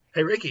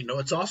Hey, Ricky, know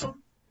what's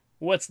awesome?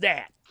 What's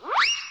that?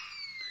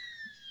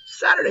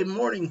 Saturday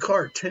morning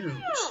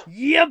cartoons.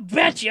 You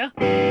betcha!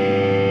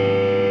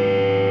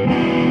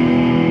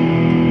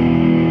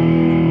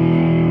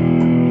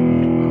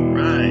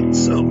 Right,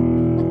 so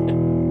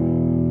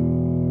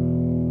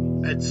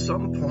at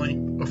some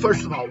point, well,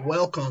 first of all,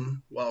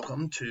 welcome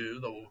to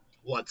the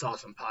What's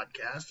Awesome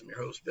podcast. I'm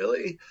your host,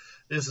 Billy.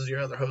 This is your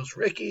other host,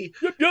 Ricky.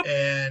 Yep.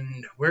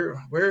 And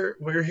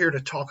we're here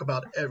to talk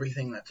about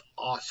everything that's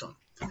awesome.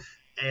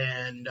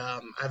 And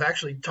I've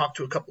actually talked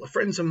to a couple of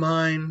friends of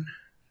mine,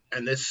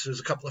 and this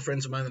is a couple of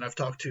friends of mine that I've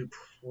talked to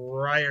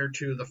prior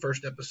to the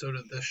first episode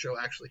of this show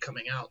actually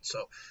coming out.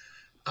 So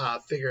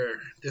figure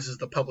this is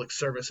the public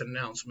service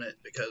announcement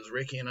because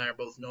Ricky and I are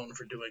both known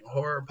for doing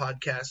horror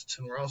podcasts,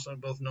 and we're also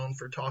both known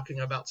for talking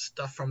about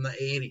stuff from the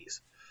 80s.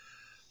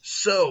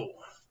 So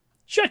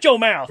shut your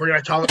mouth. We're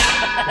gonna talk.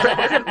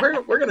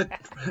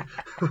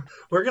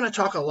 We're gonna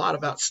talk a lot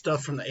about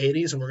stuff from the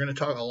 80s, and we're gonna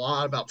talk a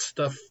lot about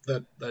stuff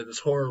that is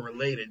horror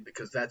related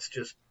because that's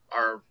just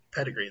our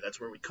pedigree. That's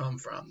where we come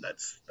from.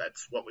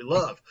 That's what we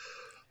love.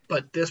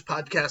 But this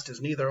podcast is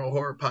neither a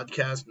horror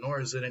podcast nor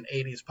is it an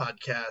 80s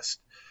podcast.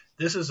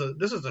 This is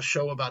a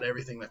show about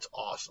everything that's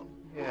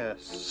awesome.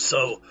 Yes.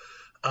 So,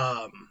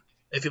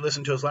 if you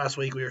listened to us last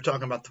week, we were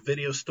talking about the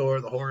video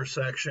store, the horror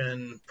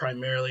section,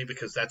 primarily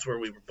because that's where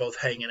we were both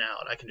hanging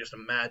out. I can just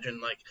imagine,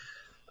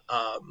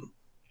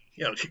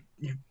 you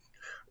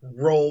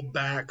roll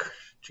back,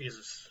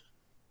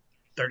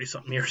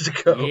 30-something years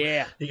ago.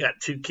 Yeah. You got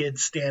two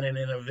kids standing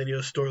in a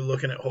video store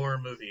looking at horror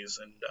movies,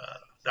 and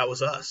that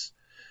was us.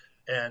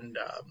 And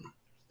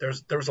there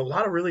was a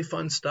lot of really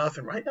fun stuff,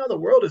 and right now the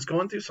world is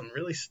going through some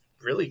really,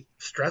 really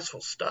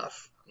stressful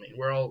stuff. I mean,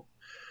 we're all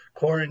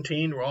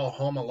quarantined, we're all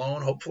home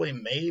alone. Hopefully,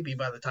 maybe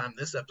by the time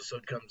this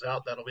episode comes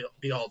out, that'll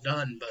be all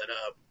done. But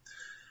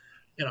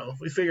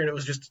we figured it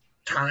was just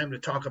time to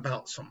talk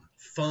about some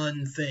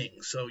fun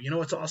things. So you know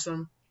what's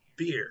awesome?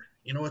 Beer.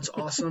 You know what's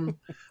awesome?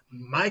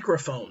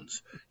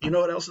 Microphones. You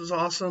know what else is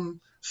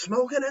awesome?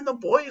 Smoking in the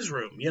boys'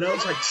 room.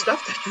 It's like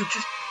stuff that you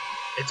just.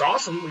 It's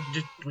awesome.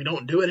 We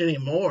don't do it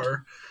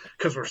anymore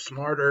because we're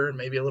smarter and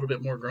maybe a little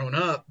bit more grown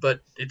up,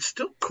 but it's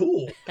still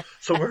cool.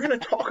 So we're going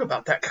to talk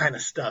about that kind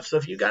of stuff. So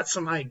if you got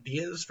some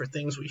ideas for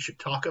things we should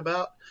talk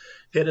about,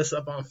 hit us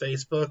up on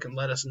Facebook and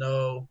let us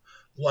know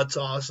what's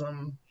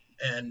awesome.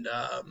 And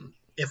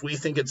if we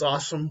think it's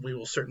awesome, we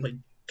will certainly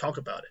talk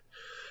about it.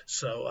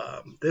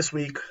 So this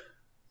week,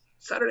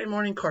 Saturday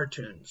morning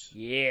cartoons.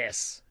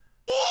 Yes.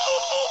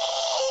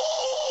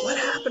 What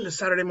happened to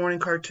Saturday morning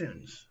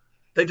cartoons?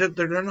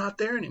 They're not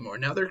there anymore.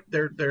 Now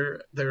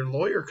they're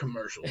lawyer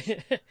commercials.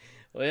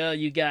 Well,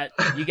 you got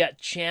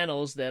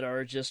channels that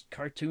are just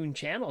cartoon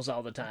channels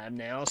all the time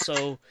now,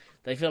 so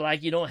they feel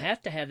like you don't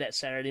have to have that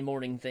Saturday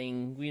morning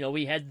thing.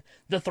 We had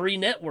the 3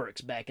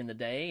 networks back in the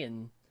day,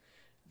 and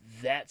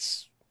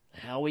that's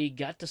how we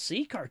got to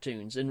see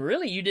cartoons. And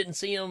really, you didn't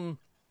see them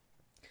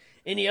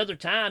any other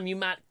time. You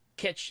might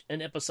catch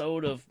an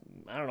episode of,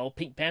 I don't know,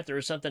 Pink Panther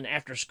or something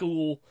after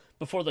school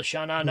before the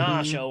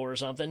Sha-Na-Na show or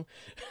something.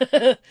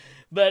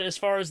 But as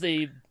far as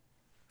the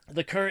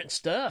current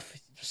stuff,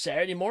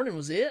 Saturday morning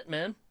was it,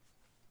 man.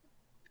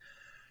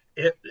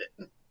 It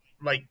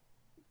like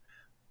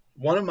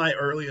one of my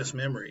earliest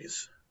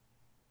memories.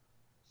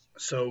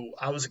 So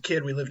I was a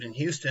kid. We lived in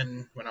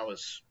Houston when I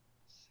was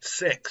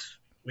 6.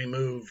 We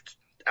moved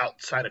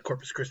outside of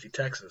Corpus Christi,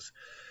 Texas,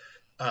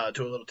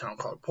 to a little town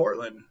called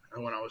Portland.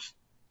 And when I was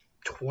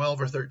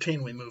 12 or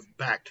 13, we moved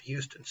back to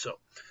Houston. So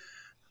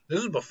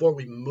this was before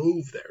we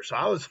moved there. So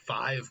I was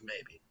 5,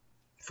 maybe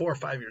 4 or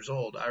 5 years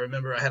old. I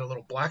remember I had a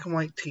little black and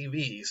white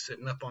TV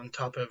sitting up on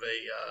top of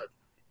a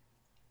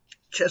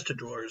chest of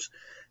drawers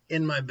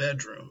in my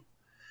bedroom,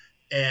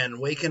 and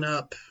waking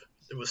up,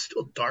 it was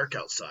still dark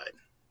outside.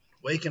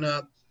 Waking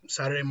up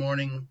Saturday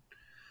morning,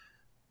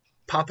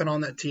 popping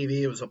on that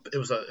TV. It was a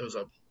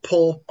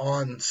pull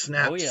on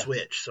snap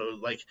switch. So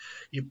like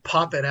you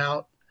pop it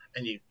out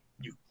and you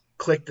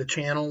click the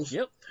channels.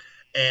 Yep.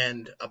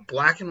 And a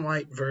black and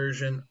white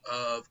version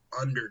of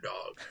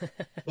Underdog.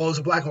 Well, it was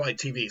a black and white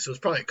TV, so it was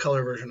probably a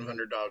color version of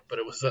Underdog, but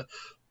it was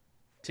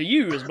to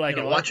you it was black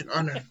and white. Watching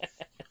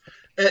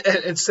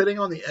and sitting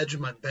on the edge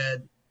of my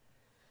bed,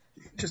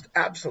 just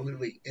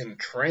absolutely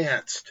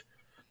entranced,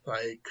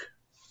 like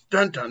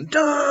dun dun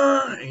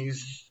dun. And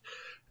he's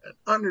an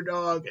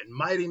Underdog and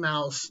Mighty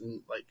Mouse,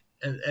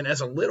 and as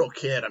a little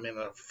kid,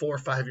 4 or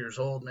 5 years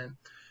old, man,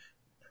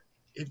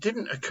 it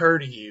didn't occur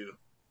to you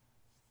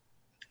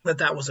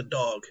that was a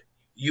dog.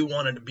 You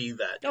wanted to be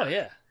that guy. Oh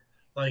yeah.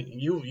 Like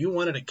you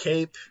wanted a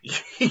cape.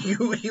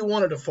 you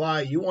wanted to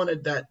fly. You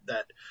wanted that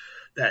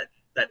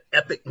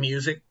epic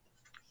music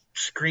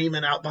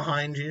screaming out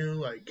behind you.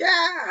 Like,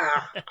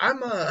 yeah, I'm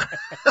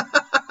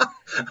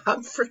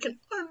freaking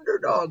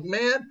Underdog,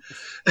 man.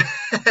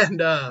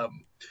 And that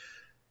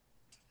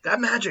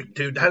magic,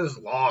 dude, that is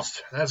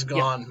lost. That's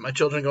gone. Yeah. My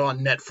children go on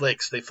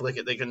Netflix. They flick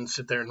it. They can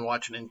sit there and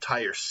watch an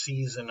entire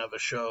season of a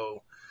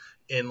show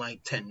in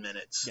like 10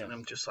 minutes. Yeah.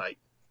 And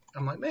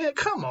I'm like, man,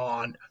 come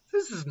on.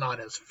 This is not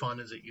as fun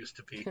as it used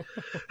to be.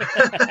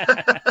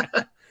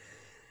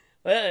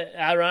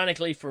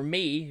 ironically for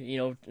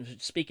me,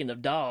 speaking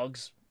of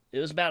dogs, it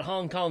was about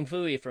Hong Kong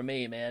Phooey for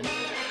me, man.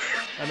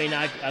 I mean,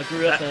 I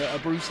grew up a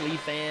Bruce Lee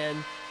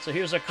fan, so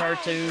here's a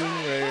cartoon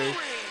where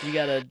you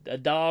got a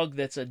dog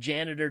that's a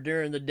janitor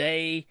during the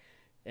day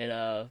and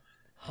a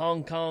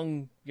Hong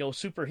Kong,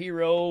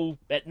 superhero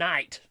at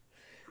night.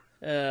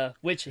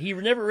 Which he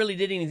never really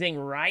did anything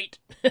right.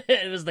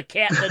 It was the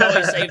cat that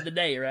always saved the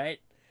day, right?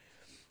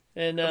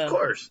 And of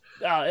course.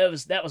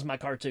 That was my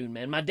cartoon,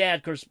 man. My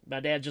dad,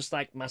 just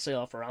like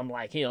myself, or I'm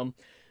like him,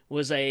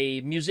 was a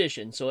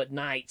musician. So at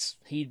nights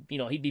he'd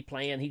be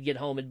playing. He'd get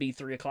home, it'd be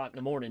 3:00 in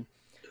the morning,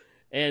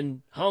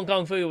 and Hong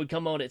Kong Phooey would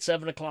come on at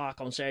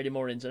 7:00 on Saturday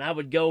mornings, and I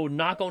would go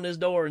knock on his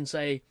door and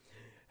say,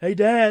 "Hey,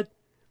 Dad,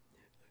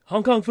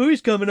 Hong Kong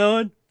Phooey's coming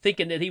on,"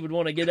 thinking that he would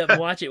want to get up and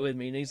watch it with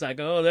me. And he's like,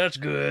 "Oh, that's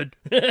good."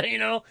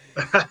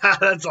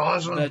 That's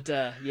awesome. But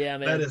yeah,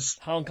 man,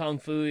 Hong Kong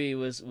Phooey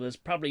was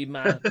probably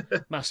my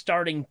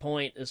starting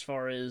point as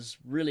far as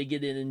really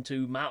getting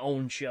into my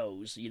own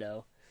shows.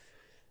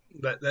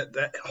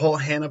 That whole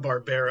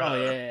Hanna-Barbera.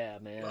 Oh yeah,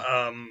 man.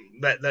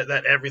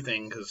 That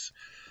everything, because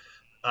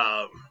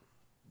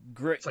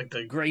it's like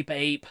the Grape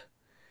Ape.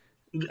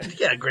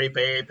 Yeah, Grape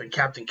Ape and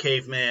Captain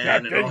Caveman.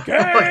 Captain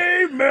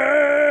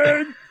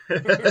Caveman.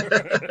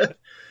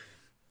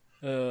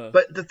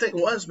 But the thing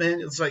was,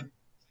 man, it's like,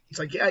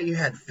 yeah, you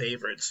had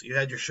favorites. You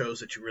had your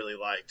shows that you really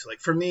liked. Like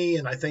for me,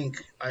 and I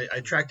think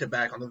I tracked it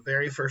back on the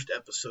very first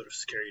episode of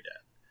Scary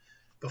Dad.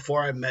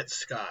 Before I met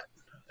Scott,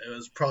 it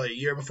was probably a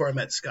year before I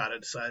met Scott, I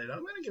decided I'm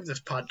going to give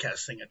this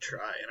podcast thing a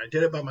try. And I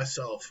did it by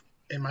myself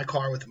in my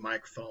car with a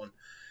microphone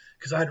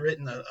because I'd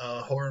written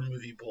a horror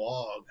movie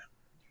blog.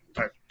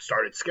 I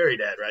started Scary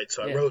Dad, right?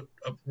 So I wrote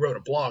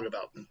a blog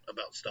about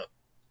stuff.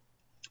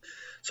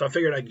 So I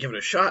figured I'd give it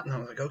a shot, and I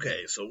was like,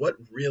 okay, so what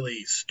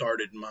really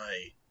started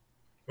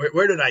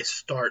where did I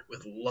start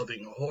with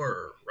loving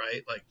horror,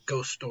 right? Like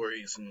ghost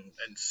stories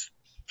and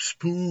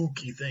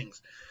spooky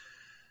things.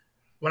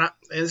 And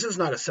this is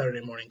not a Saturday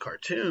morning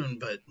cartoon,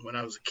 but when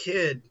I was a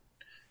kid,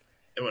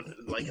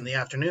 like in the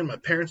afternoon, my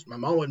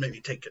mom would make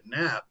me take a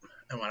nap,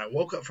 and when I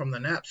woke up from the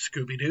nap,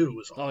 Scooby-Doo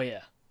was on. Oh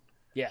yeah,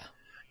 yeah.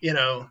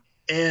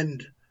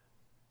 And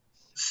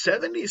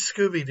 70s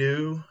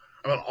Scooby-Doo,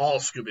 all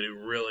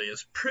Scooby-Doo really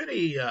is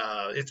pretty,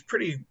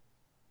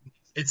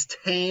 it's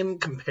tame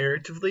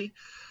comparatively.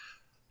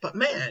 But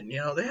man,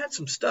 they had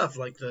some stuff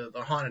like the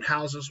haunted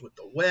houses with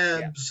the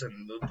webs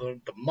and the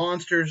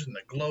monsters and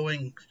the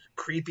glowing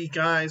creepy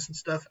guys and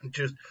stuff. And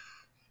just,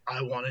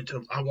 I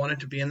wanted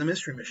to be in the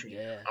Mystery Machine.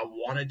 Yeah. I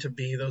wanted to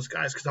be those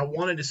guys because I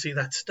wanted to see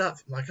that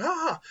stuff. I'm like,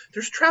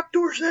 there's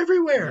trapdoors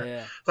everywhere.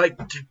 Yeah. Like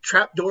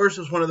trapdoors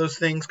is one of those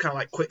things, kind of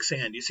like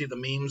quicksand. You see the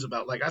memes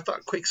about, like, I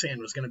thought quicksand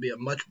was going to be a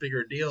much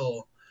bigger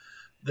deal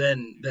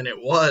than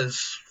it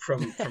was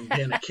from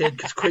being a kid,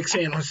 because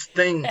quicksand was a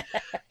thing.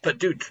 But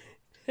dude,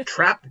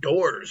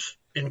 trapdoors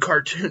in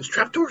cartoons,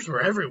 trapdoors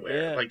were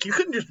everywhere. Yeah. Like you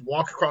couldn't just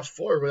walk across the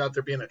floor without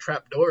there being a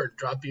trapdoor and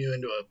drop you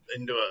into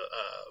a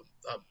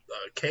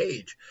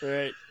cage.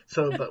 Right.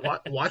 So,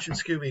 but watching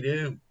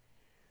Scooby-Doo,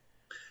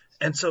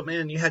 and so,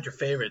 man, you had your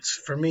favorites.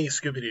 For me,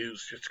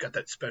 Scooby-Doo's just got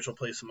that special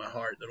place in my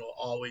heart that'll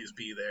always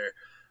be there.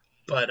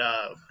 But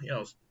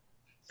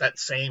that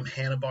same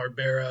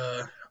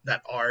Hanna-Barbera,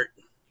 that art,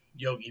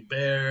 Yogi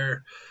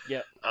Bear,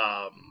 yep.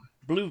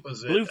 Blue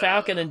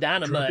Falcon and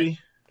Dynamite.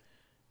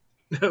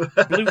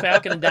 Blue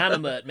Falcon and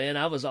Dynamite, man,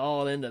 I was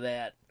all into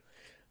that.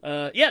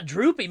 Yeah,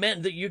 Droopy,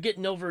 man, you're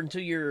getting over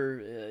into your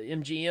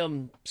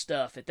MGM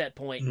stuff at that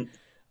point. Mm-hmm.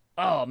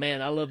 Oh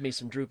man, I love me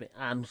some Droopy.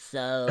 I'm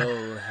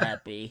so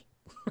happy.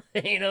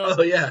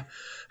 Oh yeah.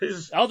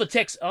 Is it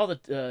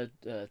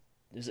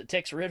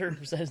Tex Ritter?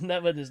 Isn't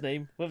that what his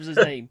name? What was his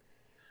name?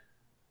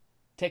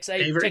 Tex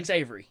Avery. Tex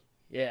Avery.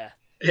 Yeah.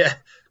 Yeah.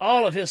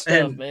 All of his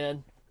stuff,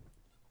 man.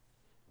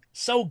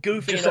 So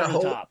goofy and over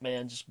the top,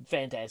 man. Just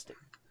fantastic.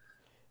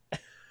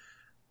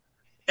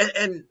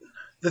 And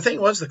the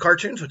thing was, the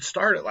cartoons would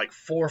start at like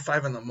 4 or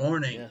 5 in the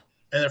morning. Yeah.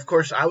 And of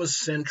course, I was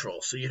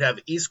Central. So you'd have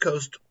East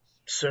Coast,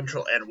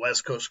 Central, and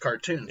West Coast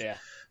cartoons. Yeah.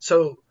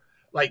 So,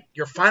 like,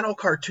 your final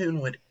cartoon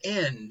would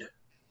end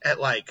at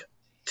like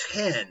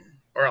 10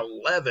 or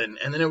 11,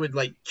 and then it would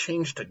like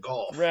change to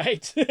golf.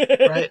 Right.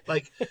 Right?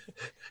 Like,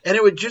 and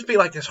it would just be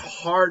like this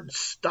hard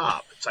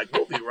stop. It's like,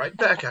 we'll be right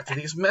back after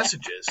these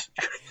messages.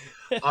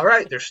 All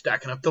right, they're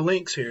stacking up the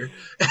links here.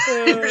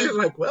 You're just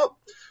like, well,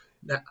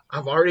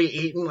 I've already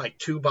eaten like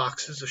 2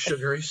 boxes of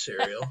sugary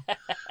cereal.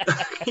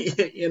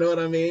 You know what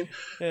I mean?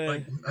 Yeah.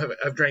 Like,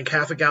 I've drank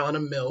half a gallon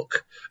of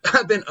milk.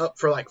 I've been up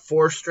for like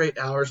 4 straight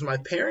hours. My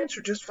parents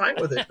are just fine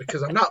with it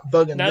because I'm not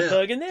bugging them. Not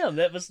bugging them.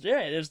 That was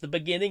it was the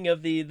beginning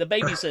of the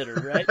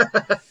babysitter, right?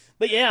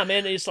 But yeah,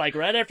 man, it's like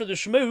right after the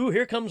Shmoo,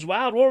 here comes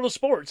Wild World of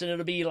Sports, and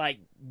it'll be like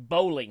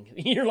bowling.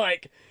 You're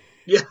like,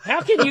 yeah,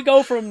 how can you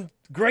go from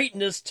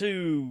greatness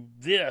to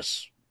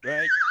this,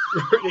 right?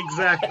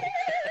 Exactly.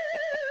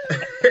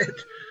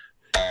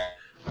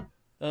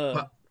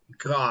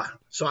 God.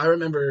 So I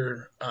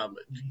remember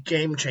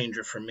game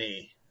changer for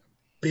me,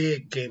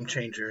 big game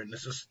changer, and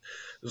this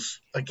is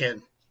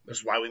again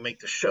That's why we make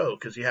the show,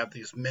 because you have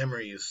these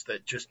memories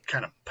that just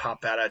kind of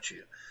pop out at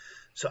you.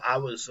 So I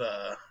was,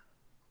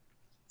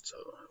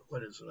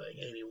 what is it, like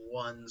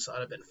 81? So I'd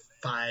have been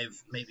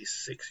 5, maybe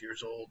 6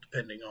 years old,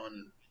 depending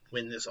on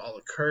when this all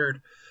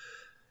occurred.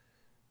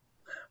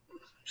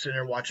 Sitting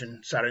there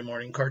watching Saturday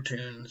morning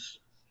cartoons,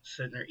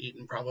 sitting there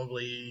eating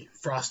probably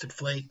Frosted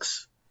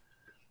Flakes,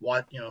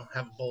 have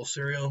a bowl of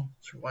cereal,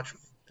 watch.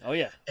 Oh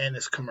yeah. And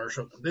this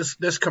commercial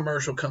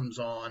comes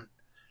on,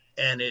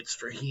 and it's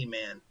for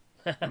He-Man.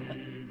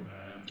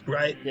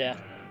 Right? Yeah.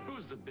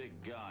 Who's the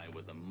big guy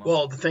with the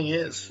Well, the thing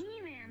is,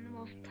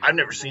 I've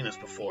never seen this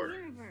before.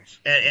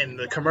 And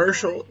the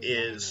commercial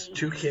is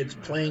 2 kids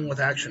playing with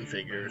action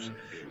figures,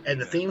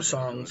 and the theme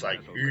song's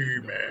like,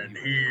 He-Man,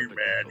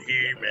 He-Man,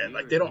 He-Man.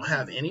 Like, they don't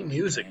have any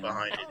music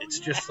behind it. It's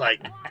just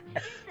like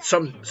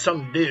some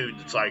dude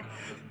that's like,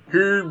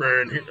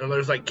 He-Man, and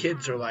there's like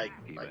kids are like,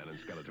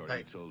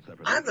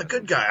 I'm the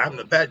good guy, I'm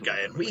the bad guy,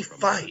 and we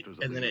fight.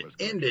 And then it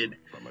ended.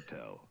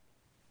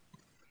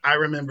 I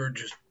remember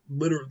just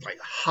literally like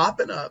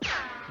hopping up,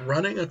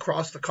 running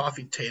across the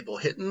coffee table,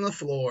 hitting the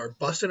floor,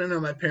 busting into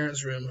my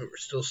parents' room who were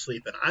still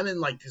sleeping. I'm in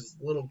like these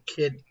little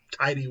kid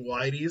tidy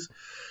whities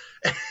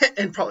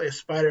and probably a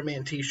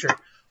Spider-Man t-shirt,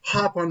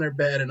 hop on their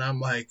bed, and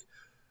I'm like,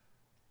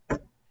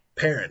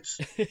 parents.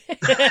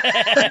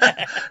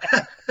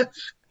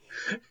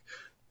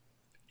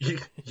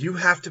 You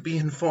have to be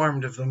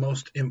informed of the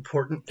most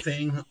important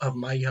thing of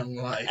my young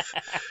life.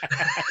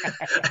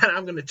 And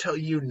I'm going to tell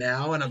you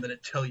now, and I'm going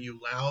to tell you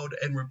loud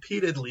and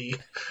repeatedly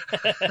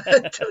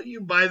until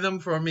you buy them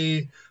for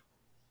me,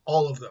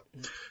 all of them.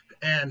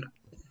 And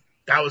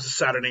that was a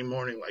Saturday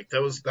morning. Like,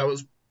 that was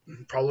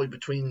probably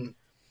between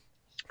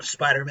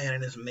Spider-Man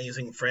and His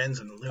Amazing Friends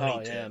and the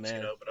Looney Tunes,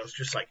 But I was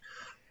just like,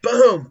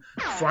 boom,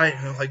 flying,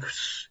 like,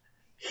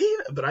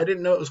 but I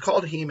didn't know it was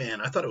called He-Man.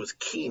 I thought it was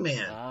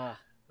Key-Man.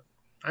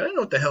 I didn't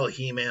know what the hell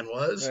He-Man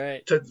was.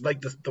 Right. To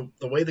like the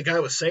way the guy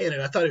was saying it,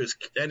 I thought it was,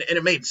 and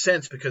it made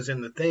sense because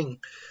in the thing,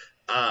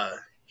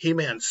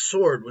 He-Man's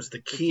sword was the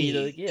key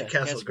to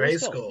Castle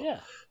Grayskull. Yeah.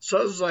 So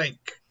I was like,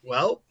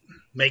 well,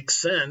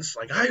 makes sense.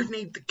 Like, I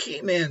need the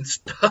Key-Man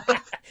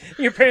stuff.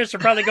 Your parents are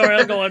probably going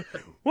around going,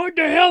 "What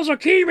the hell's a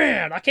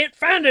Key-Man? I can't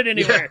find it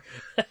anywhere."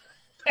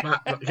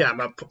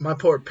 My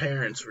poor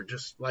parents were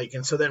just like,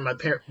 and so then my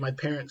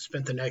parents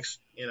spent the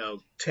next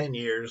 10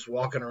 years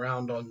walking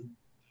around on,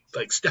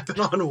 like, stepping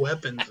on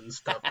weapons and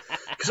stuff,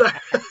 because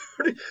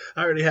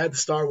I already had the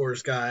Star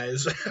Wars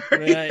guys.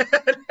 Right.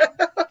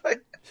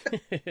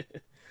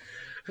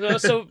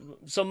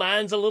 So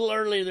mine's a little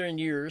earlier than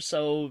yours.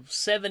 So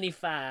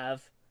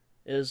 75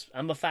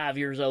 I'm a 5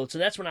 years old. So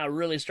that's when I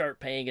really start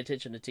paying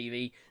attention to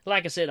TV.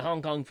 Like I said,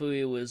 Hong Kong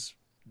Phooey was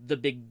the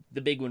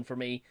big one for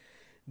me.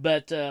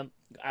 But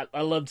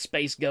I loved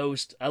Space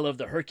Ghost. I loved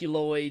the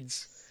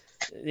Herculoids.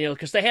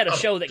 Because they had a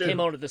show that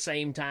came on at the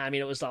same time.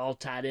 It was all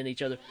tied in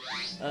each other.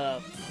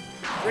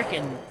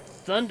 Freaking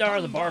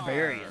Thundarr the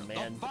Barbarian,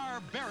 man.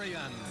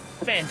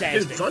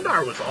 Fantastic. Dude,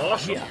 Thundarr was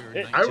awesome.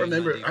 Yeah. I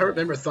remember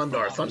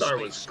Thundarr. Thundarr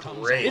was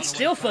great. It's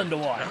still fun to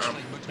watch.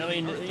 I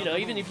mean,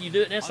 even if you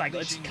do it, and it's like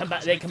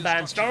they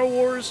combine Star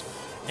Wars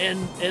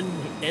and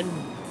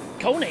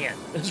Conan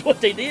is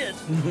what they did.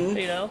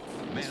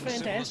 Mm-hmm. It's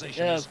fantastic.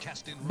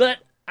 But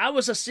I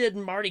was a Sid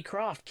and Marty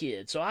Krofft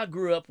kid, so I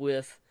grew up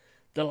with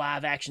the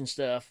live action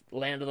stuff,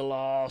 Land of the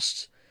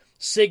Lost,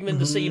 Sigmund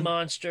the Sea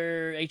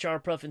Monster, H.R.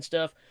 Puffin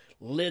stuff,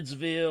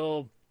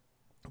 Lidsville,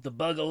 the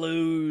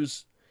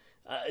Bugaloos.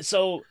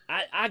 So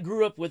I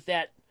grew up with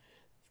that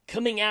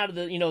coming out of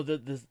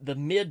the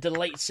mid to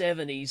late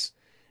 70s,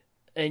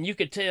 and you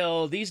could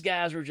tell these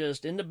guys were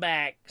just in the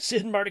back,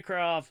 Sid and Marty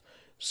Krofft,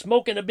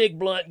 smoking a big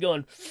blunt,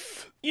 going,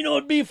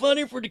 it'd be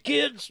funny for the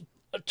kids.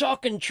 A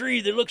talking tree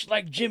that looks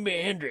like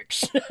Jimi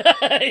Hendrix.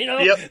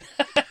 Yep.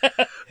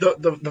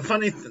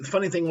 The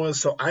funny thing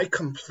was, so I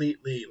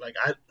completely, like,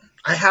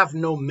 I have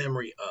no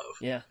memory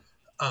of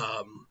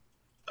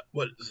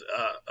what is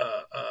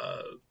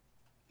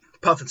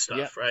Puffin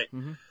stuff, right?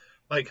 Mm-hmm.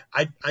 Like,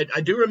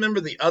 I do remember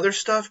the other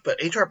stuff,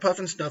 but H.R.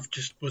 Puffin stuff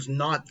just was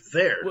not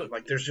there. Well,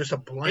 like, there's just a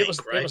blank,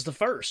 right? It was the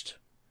first.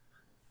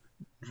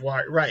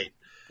 Right.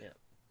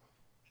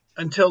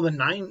 Until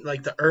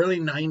the early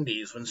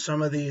 90s, when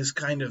some of these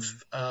kind of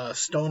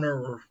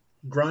stoner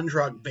grunge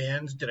rock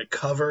bands did a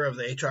cover of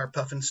the H.R.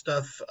 Puffin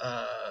stuff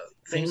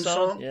theme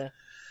song. Yeah.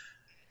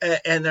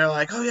 And they're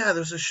like, oh yeah,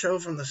 there's a show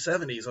from the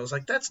 70s. I was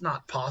like, that's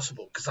not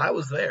possible, because I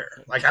was there.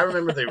 Like, I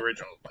remember the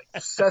original,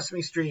 like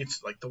Sesame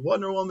Streets, like the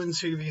Wonder Woman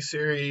TV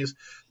series,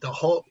 the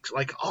Hulk,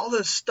 like all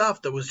this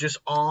stuff that was just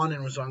on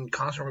and was on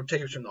constant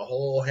rotation, the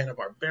whole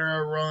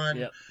Hanna-Barbera run.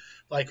 Yep.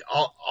 Like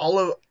all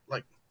of,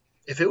 like,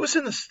 if it was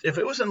in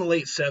the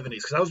late 70s,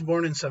 because I was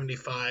born in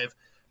 75,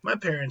 my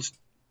parents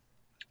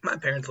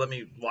let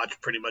me watch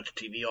pretty much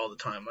TV all the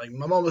time. Like,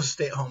 my mom was a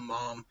stay-at-home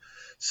mom,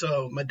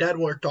 so my dad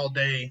worked all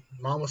day.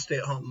 Mom was a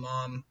stay-at-home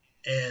mom,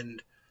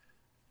 and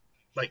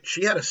like,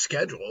 she had a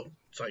schedule.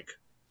 It's like,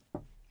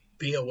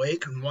 be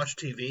awake and watch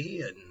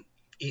TV and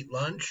eat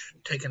lunch,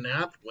 take a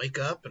nap, wake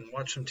up and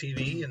watch some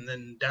TV, and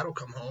then Dad will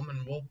come home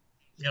and we'll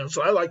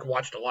So I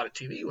watched a lot of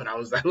TV when I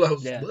was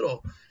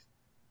little.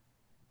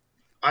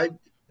 I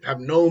have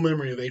no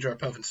memory of H.R.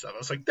 Puffin stuff. I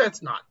was like,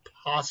 that's not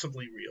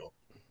possibly real.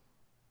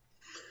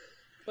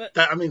 But,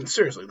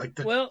 seriously,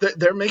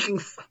 they're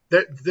making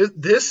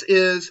this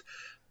is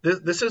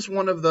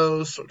one of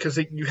those, because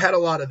you had a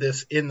lot of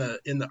this in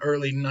the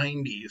early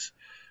 90s,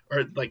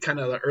 or like kind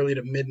of the early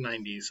to mid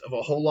 90s, of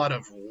a whole lot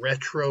of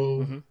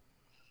retro.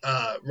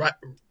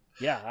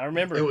 Yeah, I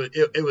remember.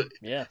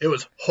 It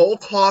was whole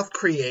cloth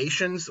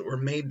creations that were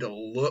made to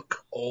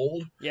look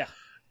old. Yeah.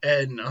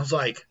 And I was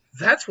like,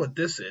 that's what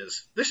this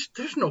is.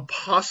 There's no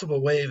possible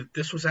way that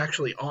this was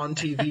actually on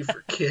TV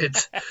for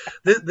kids.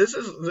 This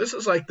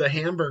is like the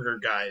Hamburger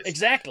Guys.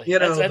 Exactly.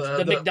 That's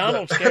the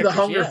McDonald's characters.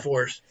 The Hunger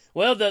Force.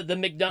 Well, the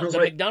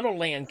McDonald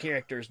Land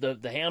characters, the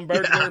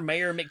Hamburger,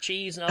 Mayor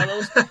McCheese, and all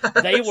those,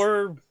 they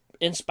were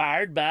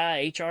inspired by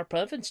H.R.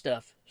 Puffin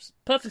stuff.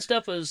 Puffin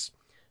stuff was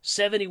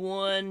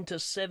 71 to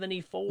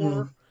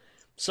 74.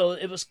 So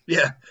it was,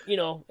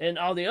 and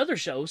all the other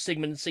shows,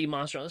 Sigmund and Sea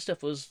Monster, all that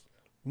stuff was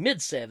mid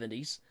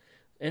 70s.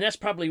 And that's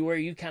probably where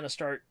you kind of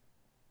start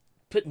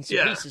putting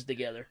some pieces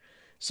together.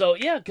 So,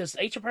 because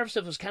H.R. Puffin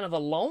stuff was kind of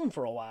alone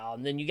for a while.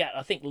 And then you got,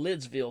 I think,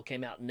 Lidsville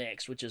came out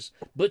next, which is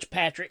Butch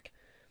Patrick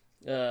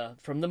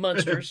from the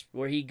Munsters,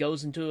 where he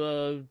goes into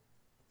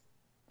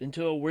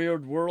a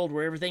weird world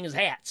where everything is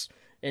hats.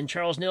 And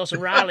Charles Nelson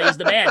Riley is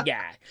the bad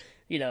guy,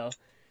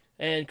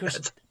 And, of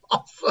course,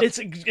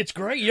 it's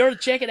great. You ought to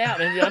check it out,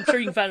 and I'm sure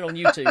you can find it on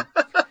YouTube.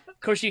 Of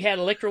course, you had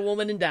Electra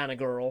Woman and Dinah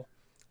Girl.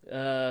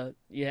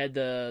 You had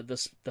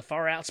the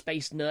Far Out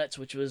Space Nuts,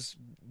 which was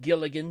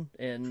Gilligan,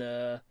 and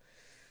I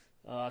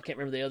can't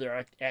remember the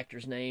other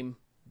actor's name,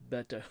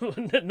 but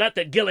not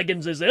that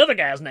Gilligan's is the other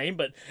guy's name,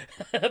 but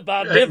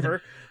Bob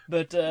Denver.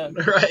 But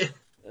right,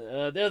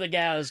 the other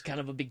guy was kind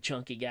of a big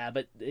chunky guy.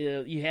 But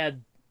you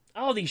had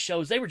all these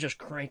shows; they were just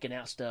cranking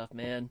out stuff,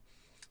 man.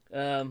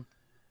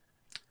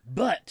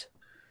 But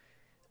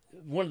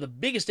one of the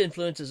biggest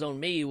influences on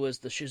me was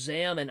the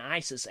Shazam and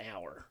ISIS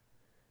hour.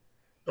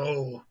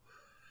 Oh,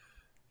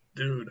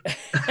 dude.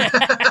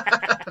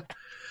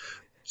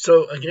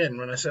 So again,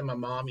 when I said my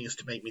mom used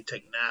to make me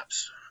take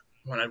naps,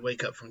 when I'd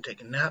wake up from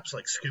taking naps,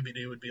 like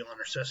Scooby-Doo would be on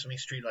or Sesame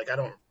Street,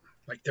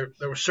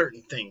 there were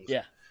certain things.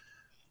 Yeah.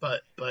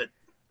 But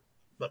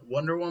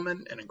Wonder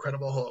Woman and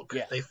Incredible Hulk,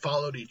 they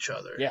followed each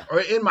other. Yeah. Or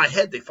in my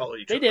head, they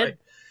followed each other. They did.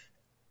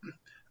 Right?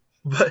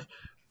 But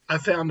I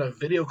found a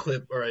video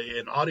clip or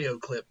an audio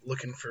clip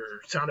looking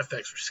for sound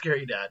effects for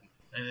Scary Dad.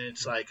 And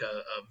it's like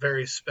a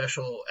very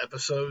special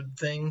episode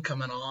thing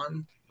coming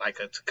on, like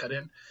it's cut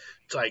in.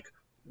 It's like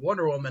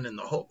Wonder Woman and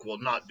the Hulk will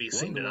not be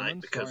seen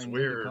tonight because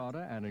we're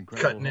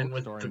cutting in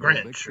with the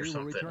Grinch or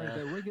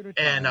something.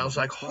 And I was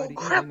like, oh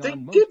crap, they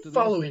did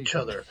follow each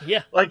other.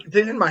 Yeah. Like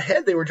in my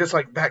head, they were just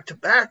like back to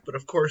back. But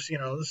of course,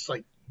 this is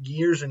like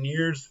years and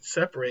years that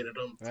separated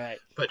them. Right.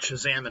 But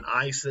Shazam and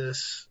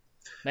ISIS.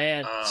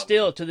 Man,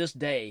 still to this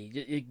day,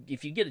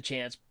 if you get a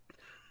chance,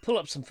 pull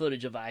up some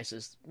footage of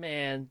ISIS.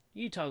 Man,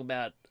 you talk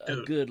about a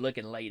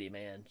good-looking lady,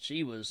 man.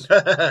 She was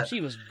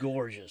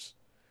gorgeous.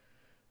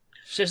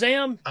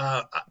 Shazam,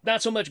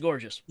 not so much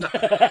gorgeous.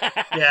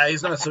 Yeah,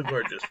 he's not so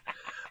gorgeous.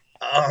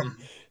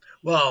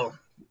 Well,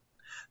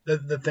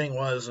 the thing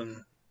was,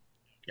 and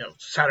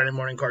Saturday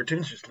morning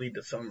cartoons just lead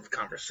to some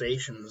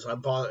conversations.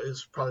 It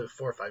was probably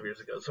 4 or 5 years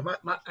ago. So my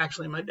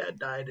dad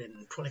died in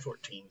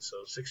 2014,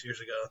 so 6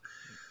 years ago.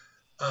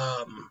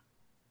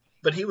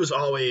 But he was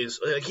always,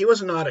 he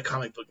was not a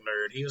comic book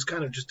nerd. He was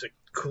kind of just a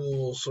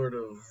cool sort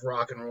of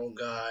rock and roll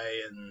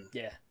guy. And,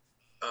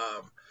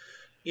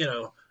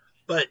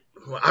 but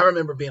I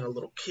remember being a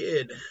little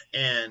kid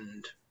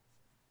and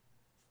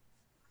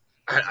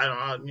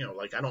I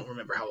don't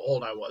remember how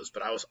old I was,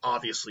 but I was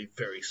obviously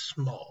very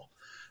small.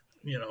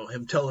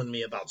 Him telling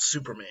me about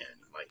Superman.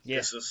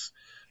 This is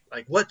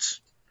like,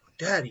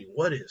 Daddy,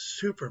 what is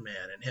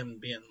Superman? And him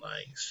being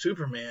like,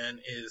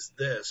 Superman is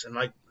this. And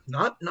like,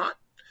 not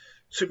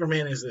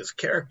Superman is this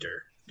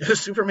character.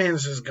 Superman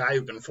is this guy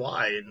who can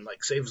fly and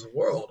like saves the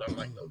world. I'm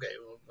like, okay,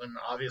 well then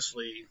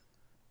obviously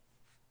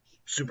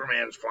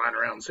Superman's flying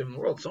around saving the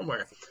world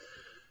somewhere.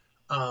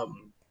 So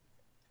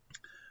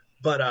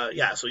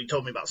he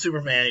told me about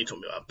Superman, he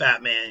told me about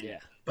Batman. Yeah.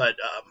 But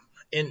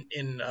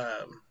in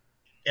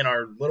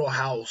our little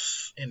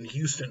house in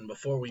Houston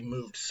before we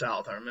moved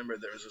south, I remember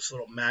there was this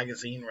little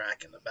magazine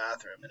rack in the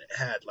bathroom, and it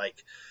had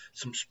like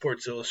some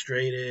Sports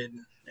Illustrated,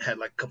 it had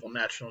like a couple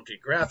National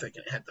Geographic,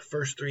 and it had the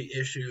first 3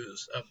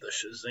 issues of the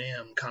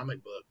Shazam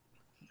comic book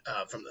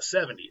from the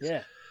 70s.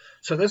 Yeah.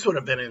 So this would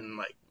have been in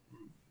like,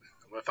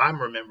 if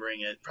I'm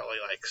remembering it, probably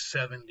like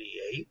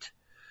 78.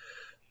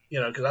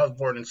 Because I was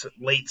born in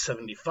late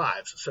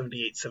 75, so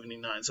 78,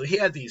 79. So he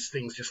had these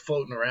things just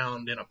floating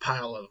around in a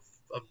pile of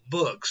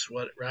books,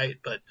 right?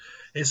 But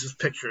it's this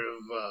picture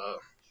of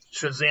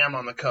Shazam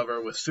on the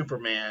cover with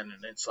Superman,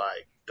 and it's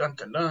like, dun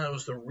dun dun, it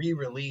was the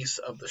re-release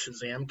of the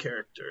Shazam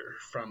character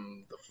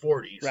from the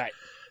 40s. Right.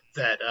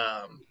 That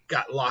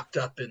got locked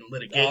up in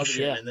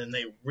litigation, and then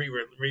they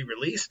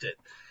re-released it.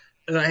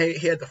 And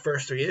he had the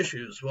first 3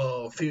 issues.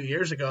 Well, a few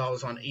years ago, I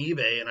was on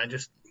eBay, and I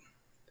just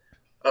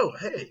oh,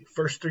 hey,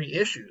 first 3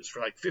 issues for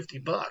like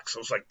 $50. I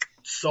was like,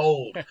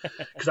 sold.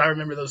 Because I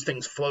remember those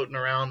things floating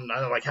around.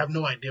 I like have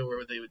no idea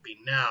where they would be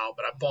now,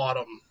 but I bought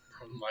them.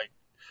 I'm like,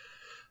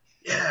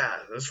 yeah,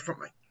 that's from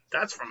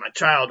my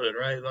childhood,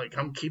 right? Like,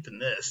 I'm keeping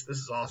this. This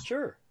is awesome.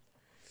 Sure.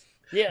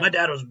 Yeah. My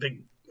dad was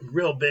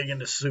real big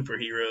into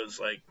superheroes.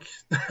 Like,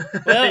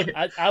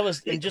 well, I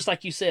was, and just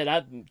like you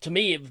said, to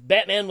me,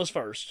 Batman was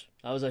first.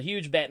 I was a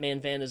huge Batman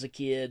fan as a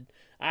kid.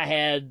 I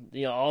had,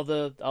 all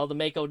the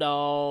Mako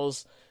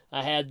dolls.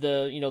 I had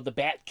the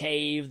Bat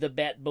Cave, the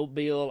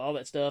Batmobile, all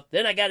that stuff.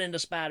 Then I got into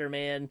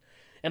Spider-Man,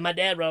 and my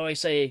dad would always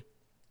say,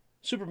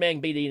 Superman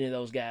beat any of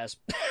those guys.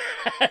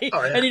 Oh,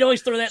 yeah. And he'd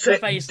always throw that in my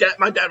face.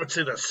 My dad would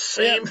say the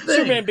same thing.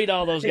 Superman beat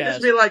all those He'd guys.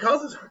 just be like,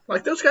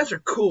 those guys are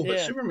cool, but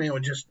Superman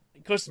would just...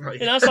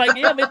 And I was like,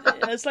 yeah,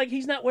 but it's like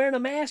he's not wearing a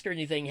mask or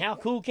anything. How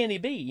cool can he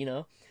be,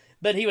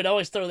 But he would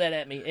always throw that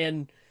at me.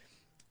 And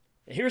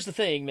here's the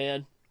thing,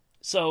 man.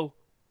 So,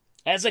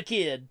 as a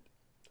kid,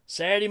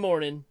 Saturday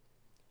morning,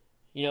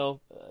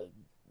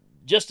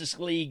 Justice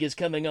League is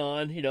coming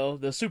on,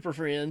 the Super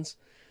Friends.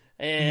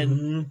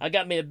 And I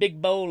got me a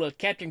big bowl of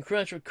Captain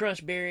Crunch with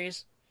Crunch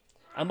Berries.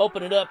 I'm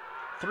opening up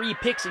 3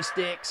 Pixie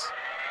Sticks,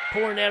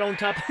 pouring that on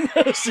top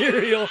of my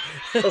cereal.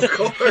 Of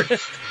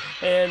course.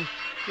 And,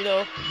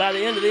 by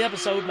the end of the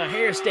episode, my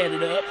hair's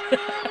standing up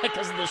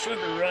because of the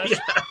sugar rush. Yeah.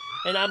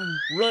 And I'm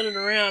running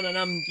around, and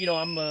I'm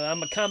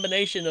a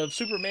combination of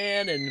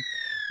Superman and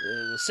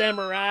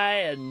Samurai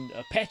and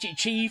Apache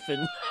Chief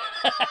and...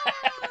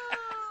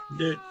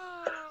 Dude,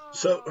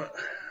 so...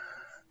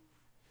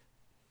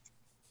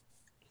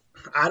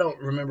 I don't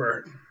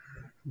remember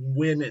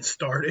when it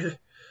started,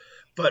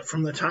 but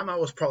from the time I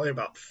was probably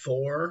about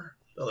 4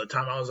 till the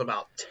time I was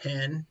about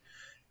 10,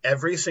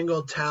 every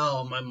single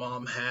towel my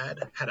mom had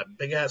a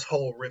big ass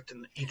hole ripped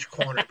in each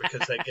corner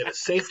because they'd get a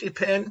safety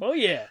pin. Oh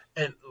yeah.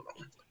 And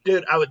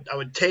dude, I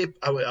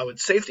would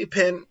safety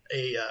pin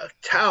a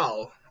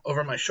towel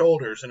over my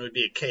shoulders, and it would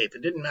be a cape.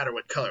 It didn't matter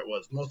what color it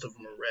was. Most of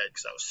them were red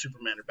because I was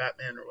Superman or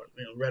Batman or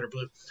red or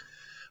blue.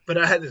 But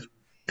I had this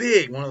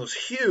big one of those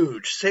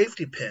huge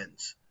safety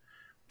pins.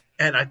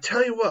 And I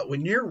tell you what,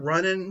 when you're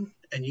running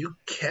and you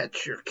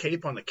catch your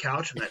cape on the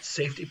couch and that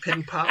safety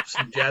pin pops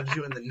and jabs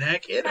you in the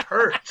neck, it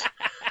hurts.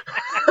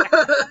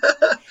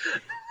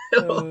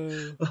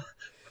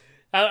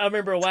 I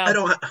remember a while.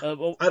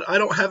 I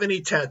don't have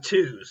any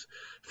tattoos.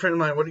 A friend of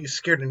mine, what are you,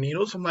 scared of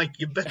needles? I'm like,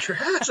 you bet your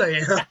ass I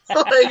am.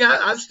 Like,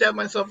 I've stabbed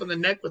myself in the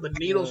neck with a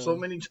needle so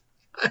many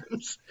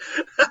times.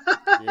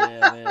 Yeah,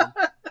 man.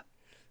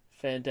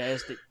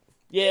 Fantastic.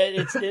 Yeah,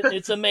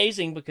 it's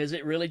amazing because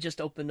it really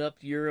just opened up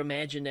your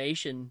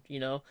imagination,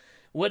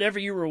 Whatever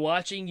you were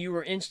watching, you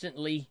were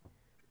instantly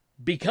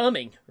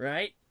becoming,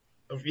 right?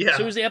 Yeah. As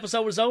soon as the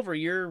episode was over,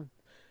 you're,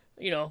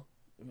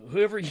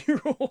 whoever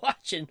you were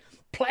watching,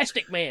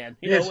 Plastic Man,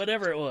 yes.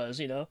 Whatever it was,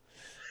 And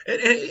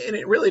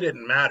it really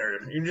didn't matter.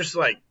 You're just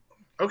like,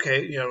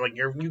 okay, like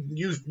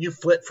you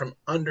flipped from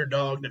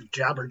underdog to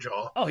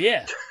Jabberjaw. Oh,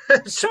 yeah.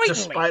 to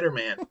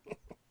Spider-Man.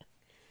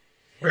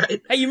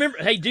 Right.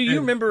 Hey, do you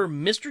remember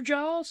Mr.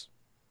 Jaws?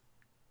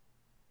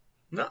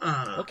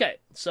 Nuh-uh. Okay,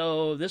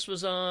 so this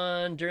was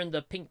on during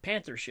the Pink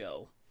Panther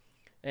show,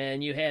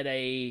 and you had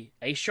a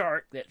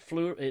shark that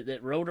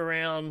rode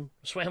around,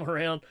 swam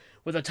around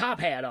with a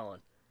top hat on,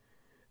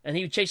 and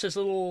he would chase this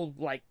little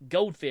like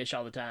goldfish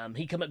all the time.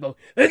 He'd come up and go,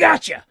 "I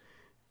gotcha!"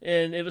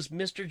 And it was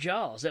Mr.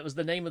 Jaws. That was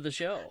the name of the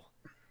show.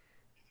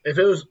 If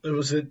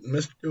was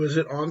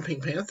it on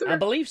Pink Panther? I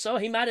believe so.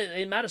 He might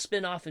have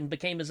spin off and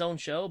became his own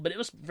show, but it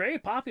was very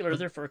popular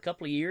there for a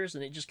couple of years,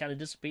 and it just kind of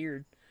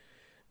disappeared.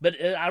 But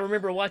I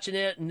remember watching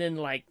it, and then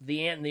like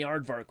the ant and the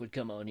aardvark would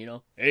come on.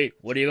 Hey,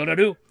 what are you gonna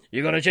do?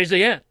 You're gonna chase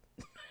the ant.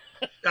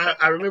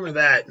 I remember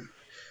that,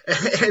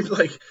 and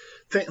like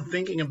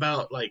thinking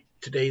about like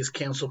today's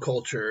cancel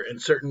culture and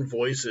certain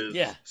voices.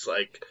 Yeah, it's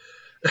like,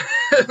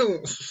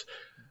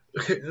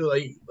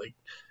 like.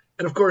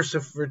 And of course,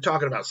 if we're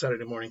talking about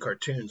Saturday morning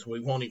cartoons, we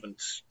won't even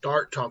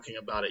start talking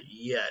about it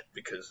yet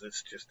because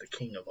it's just the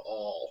king of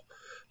all.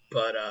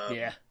 But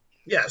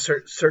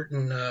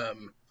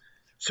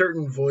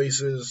certain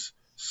voices,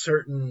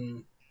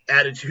 certain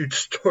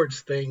attitudes towards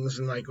things,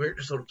 and like we're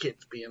just little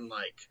kids being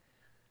like,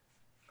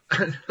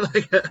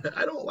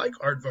 I don't like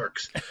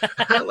aardvarks,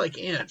 I like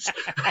ants.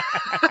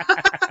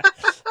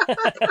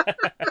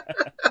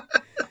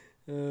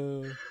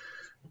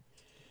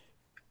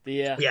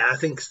 Yeah. Yeah, I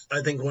think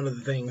one of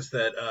the things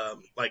that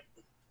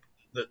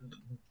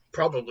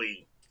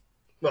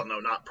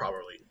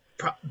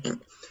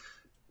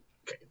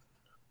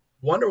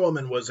Wonder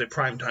Woman was a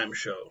primetime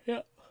show. Yeah.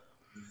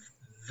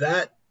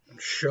 That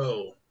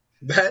show,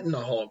 that and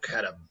the Hulk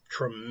had a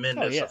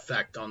tremendous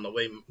effect on the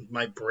way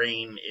my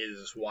brain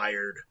is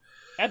wired.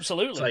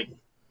 Absolutely.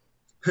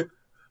 It's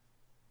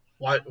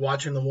like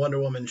watching the Wonder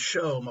Woman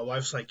show, my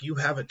wife's like, "You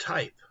have a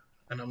type."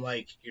 And I'm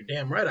like, "You're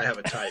damn right I have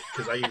a type,"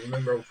 because I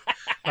remember,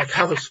 like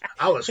I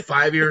was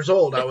 5 years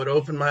old. I would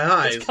open my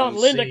eyes. It's called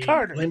and Linda see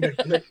Carter.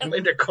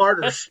 Linda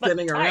Carter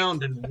spinning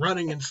around and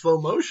running in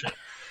slow motion.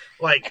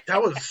 Like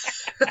that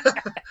was.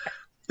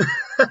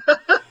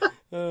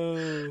 Oh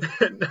And,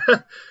 and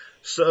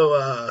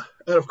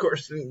of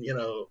course,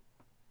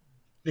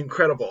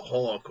 Incredible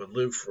Hulk with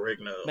Lou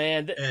Ferrigno.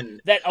 man,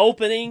 And that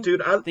opening,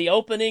 dude, the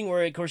opening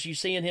where of course you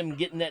seeing him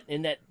getting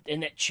in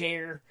that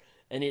chair,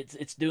 and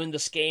it's doing the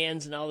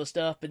scans and all the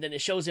stuff, and then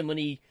it shows him when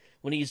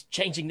he's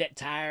changing that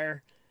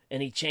tire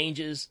and he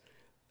changes.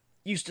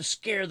 Used to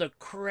scare the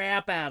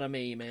crap out of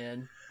me,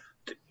 man.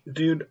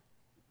 dude,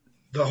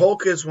 the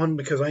Hulk is one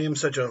because I am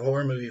such a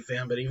horror movie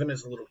fan, but even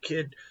as a little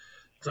kid,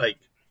 it's like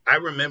I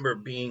remember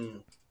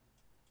being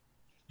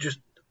just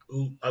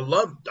I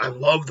loved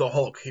the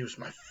Hulk. He was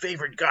my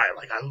favorite guy.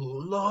 Like I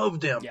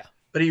loved him. Yeah.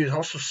 But he was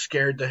also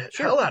scared the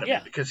Sure, hell out of yeah.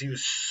 me because he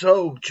was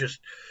so just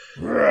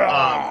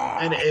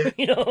and it,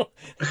 You know,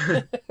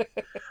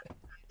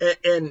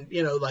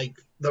 and like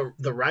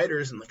the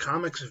writers and the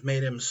comics have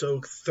made him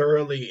so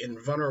thoroughly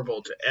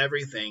invulnerable to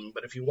everything.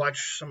 But if you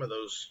watch some of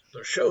those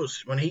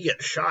shows, when he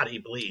gets shot, he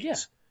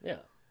bleeds. yeah.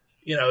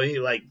 He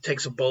like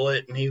takes a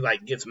bullet and he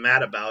like gets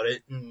mad about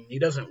it, and he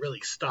doesn't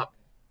really stop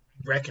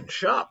wrecking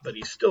shop, but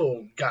he's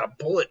still got a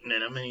bullet in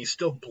him and he's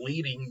still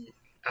bleeding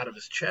out of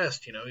his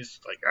chest. He's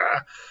like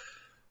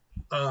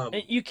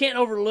And you can't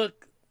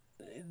overlook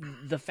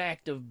the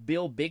fact of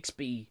Bill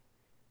Bixby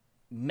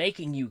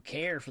making you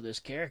care for this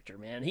character,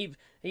 man. He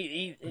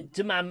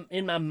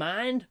in my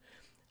mind,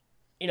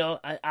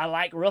 I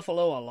like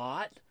Ruffalo a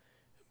lot,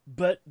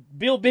 but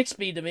Bill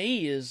Bixby to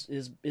me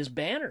is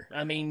Banner.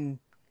 I mean,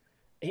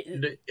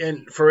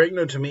 and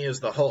Ferrigno to me is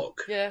the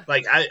Hulk. Yeah.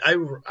 Like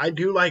I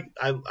do like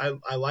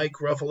I like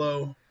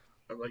Ruffalo.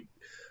 Like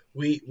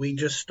we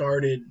just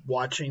started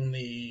watching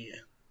the.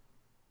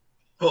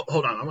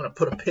 Hold on, I'm gonna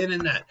put a pin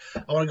in that.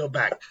 I want to go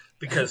back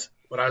because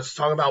when I was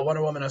talking about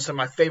Wonder Woman, I said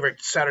my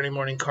favorite Saturday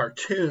morning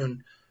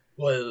cartoon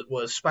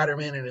was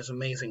Spider-Man and His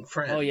Amazing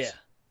Friends. oh yeah,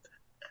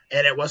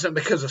 And it wasn't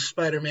because of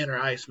Spider-Man or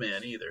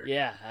Iceman either.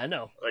 yeah, I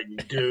know.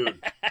 Like,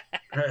 dude,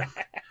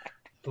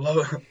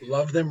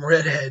 love them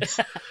redheads.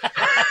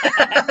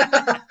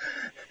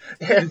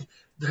 And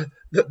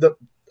the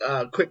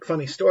quick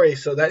funny story.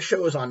 So that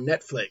show was on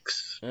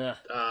Netflix. Yeah.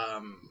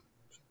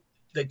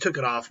 They took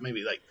it off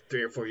maybe like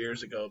 3 or 4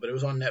 years ago, but it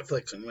was on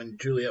Netflix. And when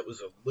Juliet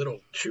was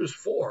she was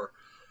 4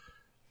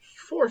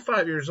 or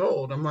 5 years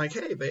old. I'm like,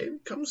 hey, babe,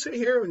 come sit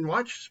here and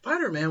watch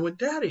Spider-Man with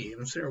Daddy. And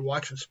I'm sitting here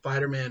watching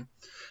Spider-Man.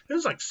 It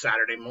was like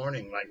Saturday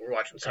morning, like we're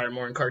watching Saturday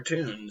morning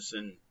cartoons,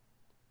 and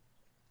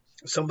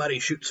somebody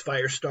shoots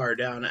Firestar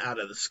down out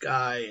of the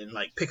sky and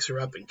like picks her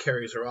up and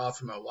carries her off,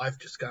 and my wife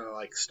just kind of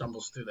like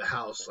stumbles through the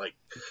house like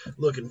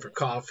looking for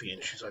coffee,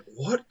 and she's like,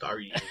 what are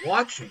you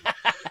watching?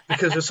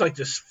 Because it's like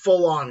this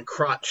full-on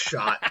crotch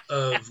shot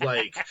of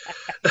like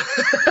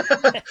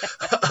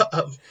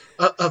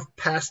of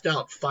passed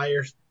out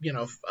fire,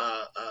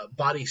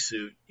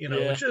 bodysuit,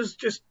 Yeah. which is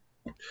just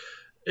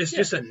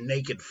just a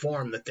naked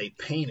form that they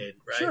painted,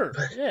 right? Sure.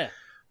 But, Yeah.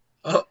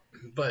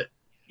 but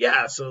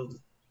yeah, so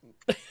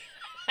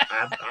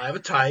I have a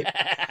type.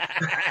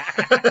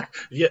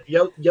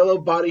 Yellow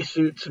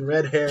bodysuits and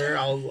red hair.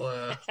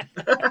 Oh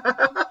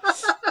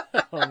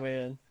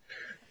man.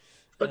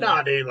 But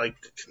nah, dude, like.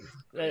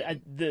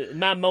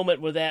 My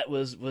moment with that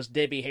was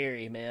Debbie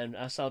Harry, man.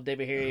 I saw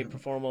Debbie Harry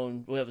perform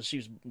on, she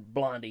was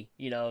Blondie,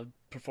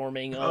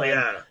 performing on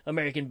yeah.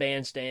 American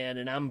Bandstand,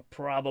 and I'm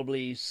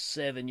probably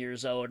 7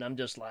 years old, and I'm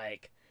just